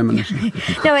nodding away, Melissa.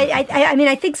 No, I mean,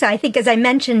 I think so. I think, as I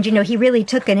mentioned, he really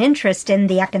took an interest in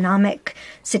the economic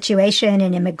situation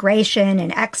and immigration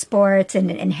and exports and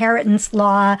inheritance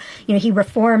law. He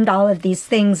reformed all of these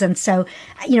things. And so,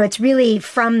 it's really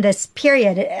from this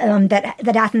period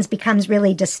that Athens becomes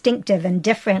really distinctive and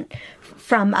different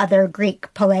from other Greek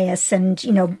poleis. And,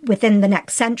 within the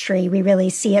next century, we really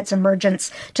see its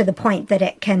emergence to the point that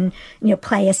it can,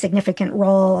 play a significant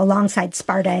role alongside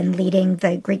Sparta in leading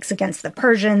the Greeks against the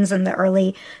Persians in the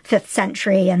early 5th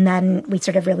century. And then we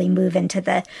sort of really move into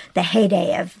the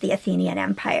heyday of the Athenian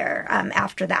Empire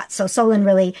after that. So Solon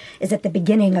really is at the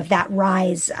beginning of that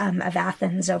rise of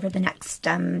Athens over the next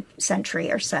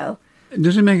century or so.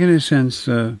 Does it make any sense,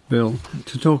 Bill,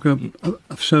 to talk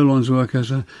of Solon's work as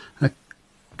a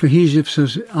cohesive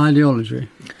ideology?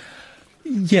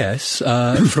 Yes,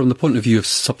 from the point of view of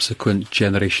subsequent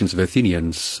generations of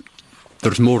Athenians,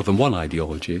 there's more than one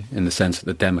ideology, in the sense that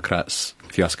the Democrats,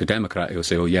 if you ask a Democrat, he'll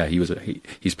say, oh yeah,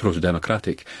 he's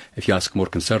proto-democratic. If you ask a more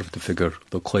conservative figure,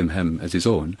 they'll claim him as his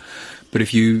own. But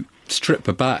if you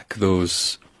strip back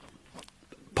those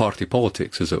party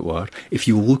politics, as it were, if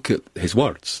you look at his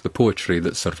words, the poetry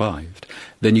that survived,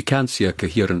 then you can see a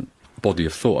coherent body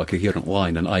of thought, a coherent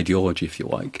line, an ideology, if you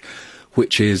like,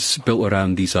 which is built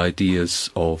around these ideas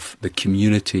of the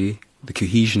community, the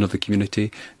cohesion of the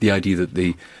community, the idea that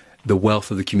the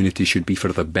wealth of the community should be for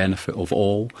the benefit of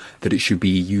all, that it should be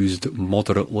used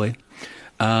moderately,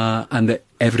 and that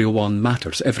everyone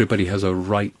matters. Everybody has a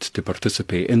right to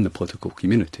participate in the political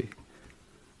community.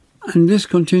 And this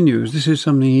continues. This is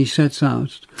something he sets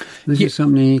out. This is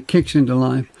something he kicks into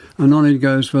life, and on it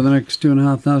goes for the next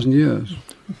 2,500 years.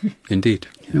 Indeed.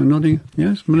 You're nodding.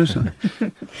 Yes, Melissa?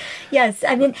 Yes.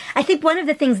 I mean, I think one of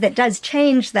the things that does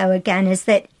change, though, again, is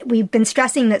that we've been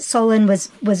stressing that Solon was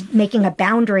making a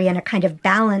boundary and a kind of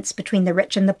balance between the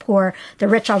rich and the poor. The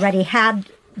rich already had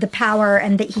the power,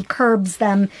 and that he curbs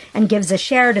them and gives a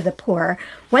share to the poor.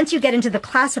 Once you get into the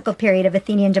classical period of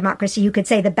Athenian democracy, you could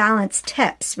say the balance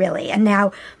tips, really. And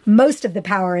now most of the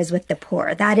power is with the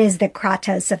poor. That is the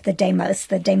kratos of the demos,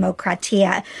 the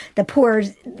demokratia. The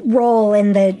poor's role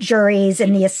in the juries,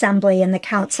 in the assembly, in the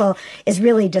council is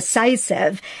really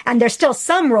decisive. And there's still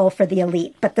some role for the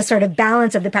elite, but the sort of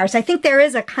balance of the power. So I think there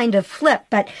is a kind of flip,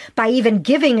 but by even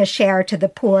giving a share to the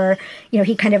poor,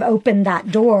 he kind of opened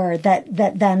that door that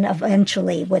then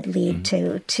eventually would lead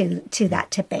to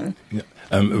that tipping. Yeah.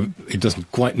 It doesn't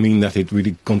quite mean that it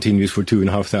really continues for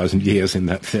 2,500 years in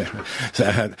that so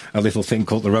I had a little thing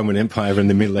called the Roman Empire in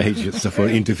the Middle Ages for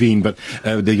intervene. But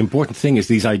the important thing is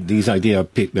the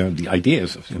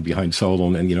ideas behind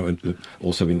Solon and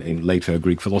also in later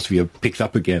Greek philosophy are picked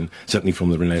up again, certainly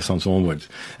from the Renaissance onwards,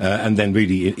 and then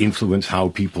really influence how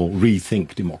people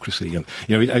rethink democracy. And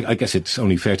I guess it's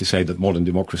only fair to say that modern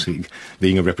democracy,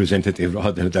 being a representative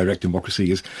rather than a direct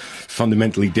democracy, is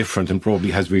fundamentally different and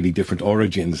probably has really different origins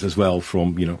as well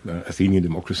from Athenian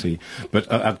democracy. But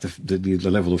at the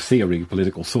level of theory,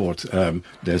 political thought,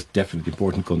 there's definitely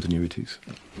important continuities.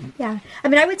 Yeah. I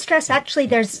mean, I would stress actually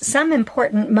there's some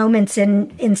important moments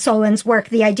in Solon's work.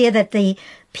 The idea that the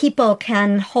people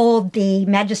can hold the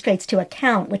magistrates to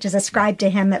account, which is ascribed to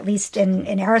him, at least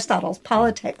in Aristotle's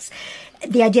Politics.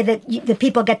 The idea that the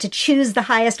people get to choose the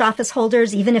highest office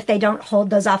holders, even if they don't hold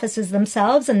those offices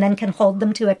themselves, and then can hold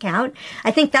them to account.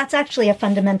 I think that's actually a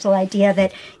fundamental idea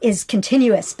that is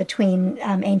continuous between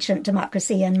ancient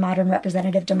democracy and modern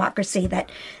representative democracy, that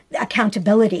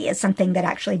accountability is something that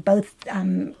actually both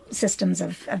systems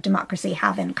of democracy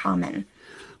have in common.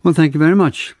 Well, thank you very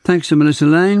much. Thanks to Melissa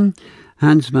Laing,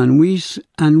 Hans van Wees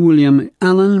and William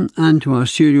Allan, and to our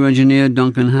studio engineer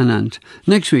Duncan Hannant.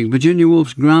 Next week, Virginia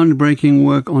Woolf's groundbreaking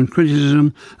work on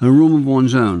criticism, A Room of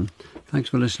One's Own. Thanks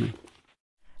for listening.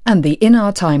 And the In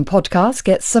Our Time podcast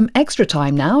gets some extra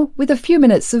time now with a few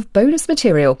minutes of bonus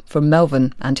material from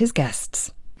Melvyn and his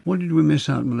guests. What did we miss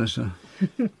out, Melissa?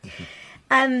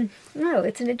 No,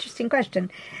 it's an interesting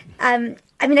question. I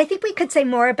mean, I think we could say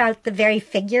more about the very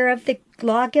figure of the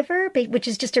lawgiver, which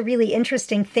is just a really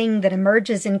interesting thing that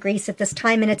emerges in Greece at this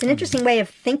time. And it's an interesting way of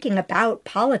thinking about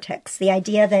politics, the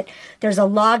idea that there's a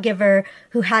lawgiver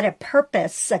who had a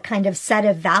purpose, a kind of set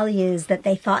of values that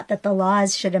they thought that the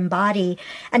laws should embody.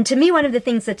 And to me, one of the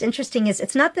things that's interesting is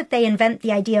it's not that they invent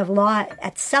the idea of law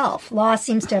itself. Law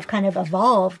seems to have kind of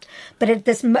evolved. But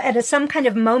at some kind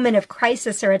of moment of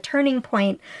crisis or a turning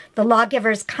point, the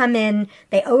lawgivers come in,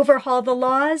 they overhaul the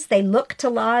laws, they look to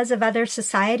laws of other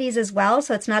societies as well. well.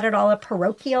 So it's not at all a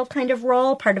parochial kind of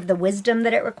role. Part of the wisdom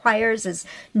that it requires is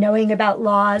knowing about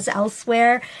laws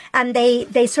elsewhere. And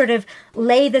they sort of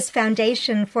lay this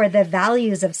foundation for the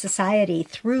values of society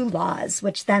through laws,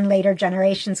 which then later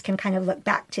generations can kind of look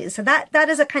back to. So that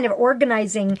is a kind of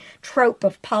organizing trope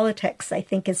of politics, I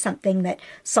think, is something that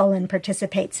Solon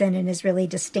participates in and is really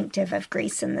distinctive of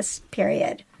Greece in this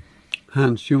period.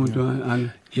 Hans, do you want to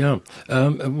add? Yeah.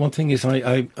 One thing is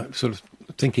I sort of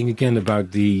thinking again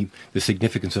about the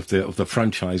significance of the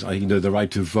franchise, the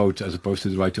right to vote as opposed to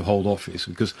the right to hold office,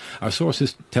 because our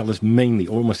sources tell us mainly,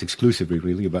 almost exclusively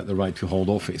really, about the right to hold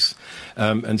office.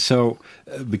 And so,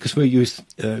 because we're used,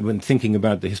 when thinking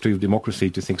about the history of democracy,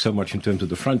 to think so much in terms of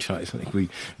the franchise, I think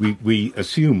we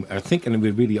assume, and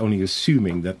we're really only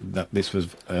assuming that this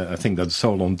was a thing that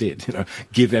Solon did,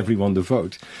 give everyone the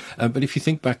vote. But if you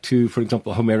think back to, for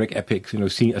example, Homeric epics,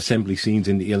 assembly scenes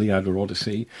in the Iliad or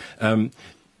Odyssey,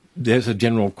 there's a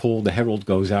general call, the herald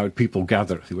goes out, people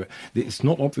gather. It's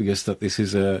not obvious that this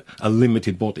is a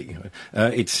limited body.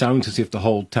 It sounds as if the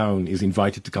whole town is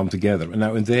invited to come together. And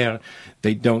now in there,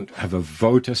 they don't have a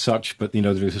vote as such, but, there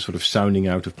is a sort of sounding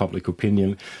out of public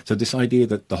opinion. So this idea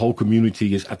that the whole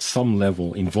community is at some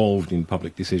level involved in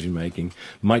public decision-making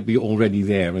might be already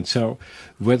there. And so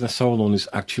whether Solon is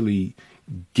actually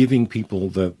giving people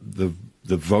the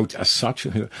vote as such,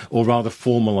 or rather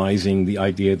formalizing the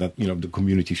idea that the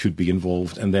community should be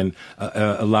involved, and then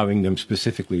allowing them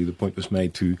specifically, the point was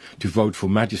made, to vote for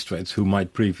magistrates who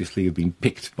might previously have been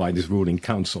picked by this ruling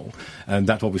council, and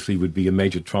that obviously would be a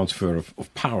major transfer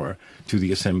of power to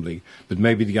the assembly. But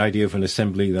maybe the idea of an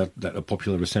assembly, that a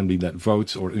popular assembly that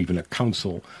votes, or even a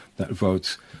council that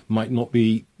votes, might not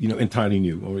be entirely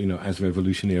new, or as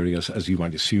revolutionary as you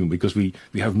might assume, because we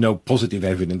have no positive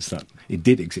evidence that it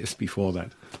did exist before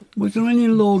that. Was there any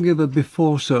lawgiver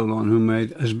before Solon who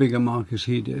made as big a mark as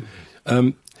he did?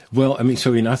 Well,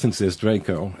 so in Athens there's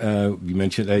Draco. You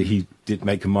mentioned he did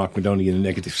make a mark, but only in a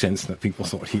negative sense, that people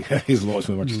thought his laws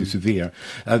were much too severe.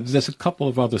 There's a couple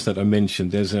of others that I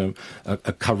mentioned. There's a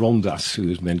Charondas who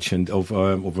is mentioned of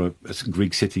a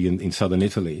Greek city in southern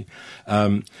Italy.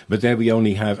 But there we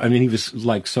only have, he was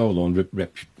like Solon,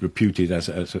 reputed as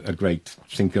a great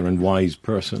thinker and wise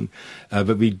person.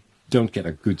 But we don't get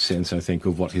a good sense, I think,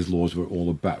 of what his laws were all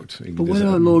about. But what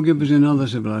about lawgivers in other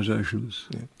civilizations?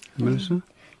 Yeah. Melissa?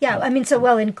 Yeah,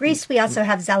 in Greece we also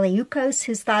have Zaleucos,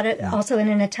 who's thought it, also in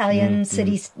an Italian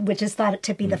city, which is thought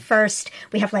to be the first.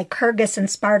 We have like Kyrgyz in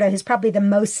Sparta, who's probably the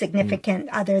most significant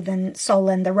other than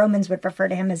Solon. The Romans would refer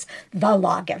to him as the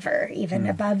lawgiver, even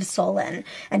above Solon.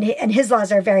 And his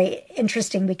laws are very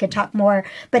interesting. We could talk more.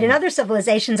 But in other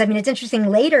civilizations, it's interesting,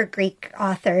 later Greek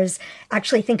authors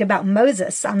actually think about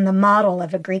Moses on the model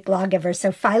of a Greek lawgiver.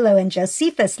 So Philo and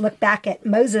Josephus look back at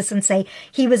Moses and say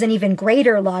he was an even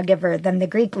greater lawgiver than the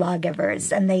Greek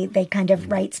lawgivers, and they kind of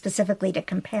write specifically to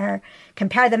compare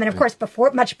them. And of course,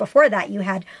 much before that, you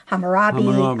had Hammurabi.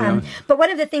 But one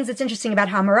of the things that's interesting about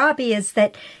Hammurabi is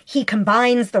that he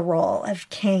combines the role of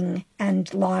king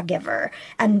and lawgiver,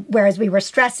 and whereas we were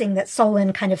stressing that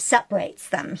Solon kind of separates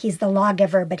them. He's the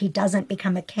lawgiver, but he doesn't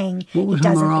become a king. What was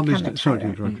Hammurabi's days? Sorry to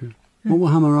interrupt you. What were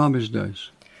Hammurabi's days?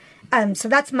 So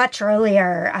that's much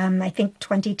earlier. I think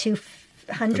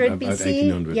 2200 BC.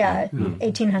 1800. Yeah,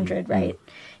 1800, right.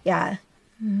 Yeah.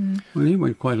 Well, he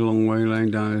went quite a long way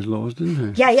laying down his laws,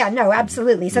 didn't he? Yeah, no,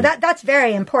 absolutely. So that's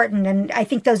very important. And I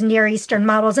think those Near Eastern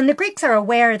models, and the Greeks are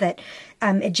aware that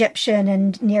Egyptian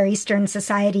and Near Eastern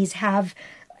societies have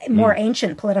more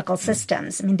ancient political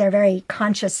systems. They're very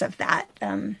conscious of that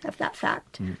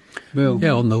fact. Bill?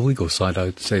 Yeah, on the legal side, I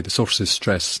would say the sources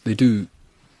stress, they do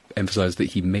emphasise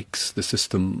that he makes the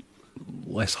system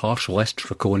less harsh, less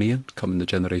draconian, coming the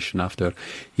generation after.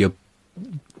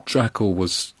 Draco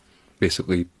was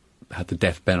basically had the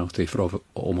death penalty for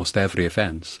almost every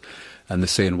offence, and the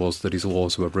saying was that his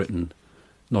laws were written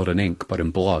not in ink but in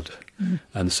blood.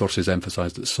 And the sources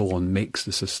emphasise that Solon makes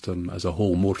the system as a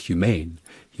whole more humane.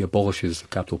 He abolishes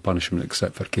capital punishment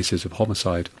except for cases of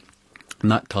homicide,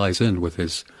 and that ties in with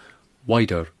his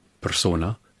wider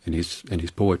persona in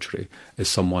his poetry as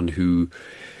someone who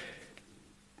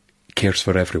cares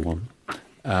for everyone.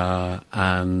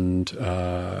 And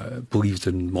believes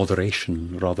in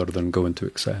moderation rather than going to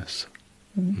excess.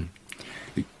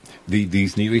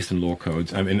 these Near Eastern law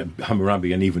codes, I mean,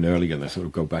 Hammurabi and even earlier, they sort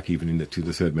of go back even to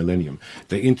the third millennium.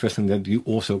 They're interesting that you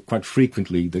also quite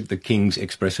frequently, the kings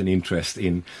express an interest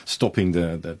in stopping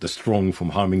the strong from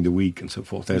harming the weak and so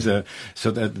forth. There's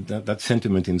so that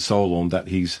sentiment in Solon that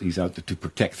he's out to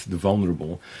protect the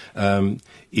vulnerable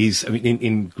is, I mean,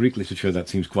 in Greek literature that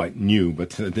seems quite new,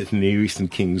 but the Near Eastern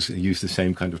kings use the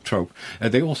same kind of trope.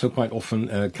 They also quite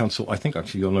often cancel, I think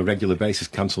actually on a regular basis,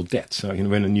 cancel debts.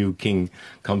 When a new king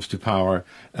comes to power,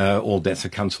 all debts are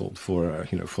cancelled for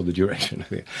the duration.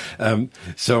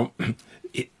 So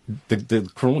the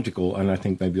chronological and I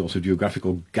think maybe also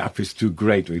geographical gap is too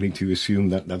great really to assume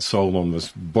that Solon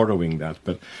was borrowing that,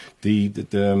 but the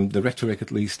rhetoric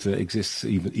at least exists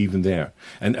even there,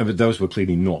 and but those were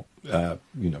clearly not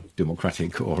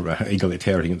democratic or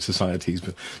egalitarian societies,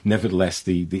 but nevertheless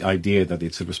the idea that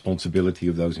it's a responsibility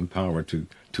of those in power to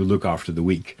look after the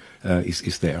weak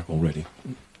is there already.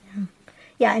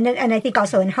 Yeah, and I think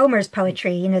also in Homer's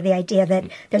poetry, the idea that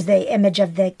there's the image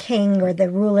of the king or the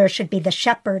ruler should be the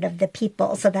shepherd of the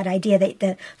people. So that idea that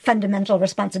the fundamental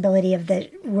responsibility of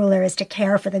the ruler is to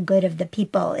care for the good of the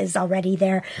people is already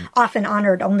there, often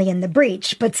honored only in the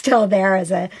breach, but still there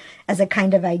as a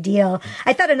kind of ideal.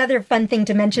 I thought another fun thing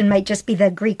to mention might just be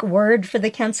the Greek word for the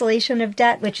cancellation of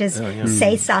debt, which is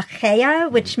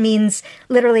seisachia, which means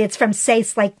literally it's from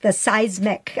seis, like the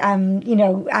seismic,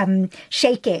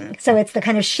 shaking. So it's the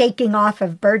kind of shaking off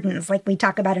of burdens, like we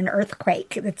talk about an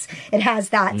earthquake. It has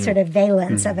that sort of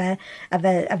valence of a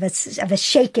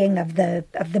shaking of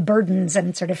the burdens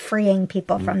and sort of freeing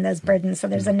people from those burdens. So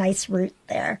there's a nice root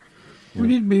there. Would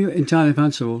it be entirely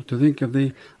fanciful to think of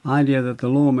the idea that the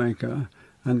lawmaker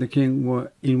and the king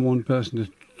were in one person,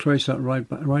 to trace that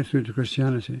right through to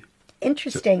Christianity?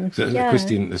 Interesting.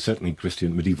 Certainly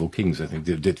Christian medieval kings, I think,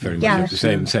 did very much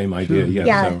the same idea.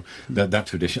 So that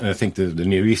tradition, I think the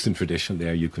Near Eastern tradition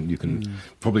there, you can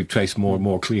probably trace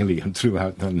more clearly and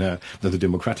throughout than the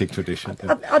democratic tradition.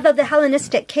 Although the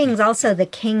Hellenistic kings, also the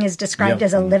king is described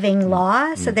as a living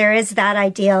law, so there is that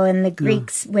ideal in the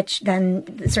Greeks, which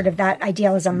then sort of that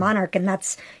ideal as a monarch, and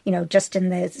that's just in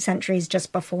the centuries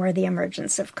just before the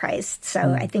emergence of Christ.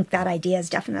 So I think that idea is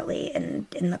definitely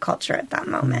in the culture at that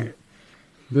moment.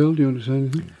 Bill, do you want to say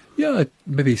anything? Yeah, I'd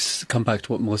maybe come back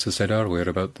to what Melissa said earlier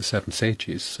about the seven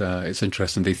sages. It's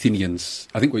interesting. The Athenians,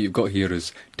 I think what you've got here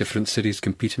is different cities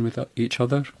competing with each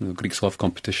other. The Greeks love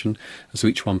competition. So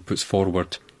each one puts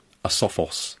forward a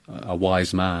sophos, a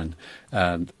wise man,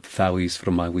 Thales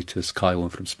from Miletus, Chilon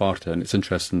from Sparta. And it's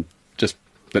interesting just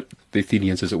that the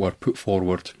Athenians, as it were, put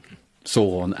forward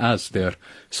Solon as their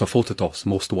Sophotetos,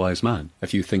 most wise man,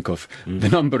 if you think of the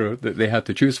number that they had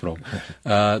to choose from.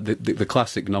 The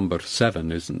classic number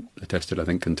 7 isn't attested, I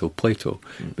think, until Plato.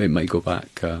 It might go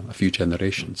back a few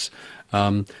generations.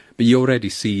 But you already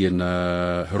see in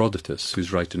Herodotus,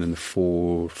 who's writing in the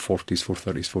 440s,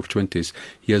 430s, 420s,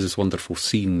 he has this wonderful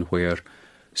scene where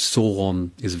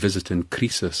Solon is visiting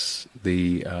Croesus,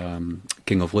 the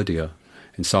king of Lydia,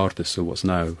 in Sardis, so what's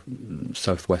now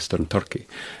southwestern Turkey,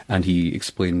 and he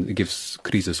gives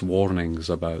Croesus warnings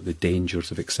about the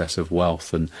dangers of excessive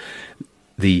wealth and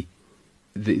the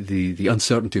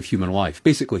uncertainty of human life.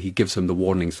 Basically, he gives him the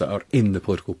warnings that are in the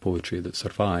political poetry that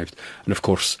survived. And of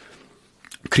course,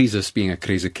 Croesus, being a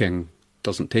crazy king,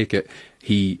 doesn't take it.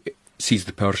 He sees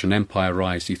the Persian Empire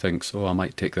rise. He thinks, I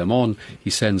might take them on. He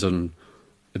sends on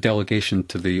a delegation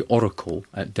to the oracle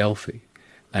at Delphi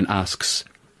and asks,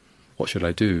 what should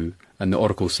I do? And the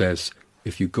oracle says,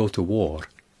 if you go to war,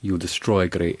 you'll destroy a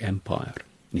great empire.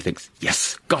 And he thinks,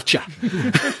 yes, gotcha!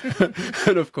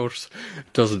 And of course,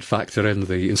 doesn't factor in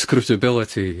the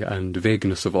inscrutability and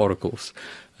vagueness of oracles.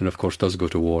 And of course, does go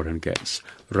to war and gets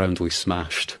roundly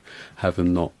smashed,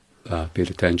 having not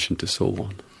paid attention to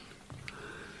Solon.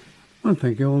 Well,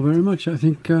 thank you all very much. I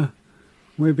think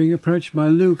we're being approached by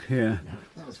Luke here.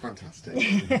 That was fantastic.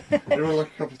 Anyone like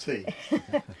a cup of tea?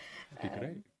 That'd be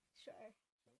great.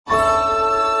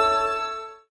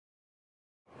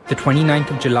 The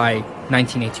 29th of July,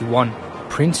 1981,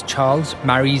 Prince Charles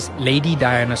marries Lady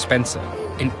Diana Spencer.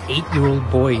 An 8-year-old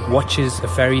boy watches the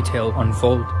fairy tale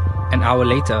unfold. An hour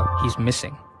later, he's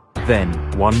missing. Then,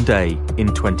 one day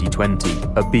in 2020,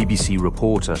 a BBC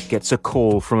reporter gets a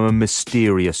call from a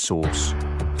mysterious source.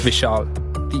 Vishal,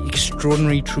 the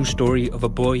extraordinary true story of a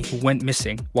boy who went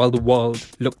missing while the world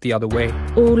looked the other way.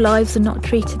 All lives are not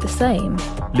treated the same.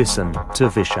 Listen to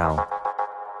Vishal.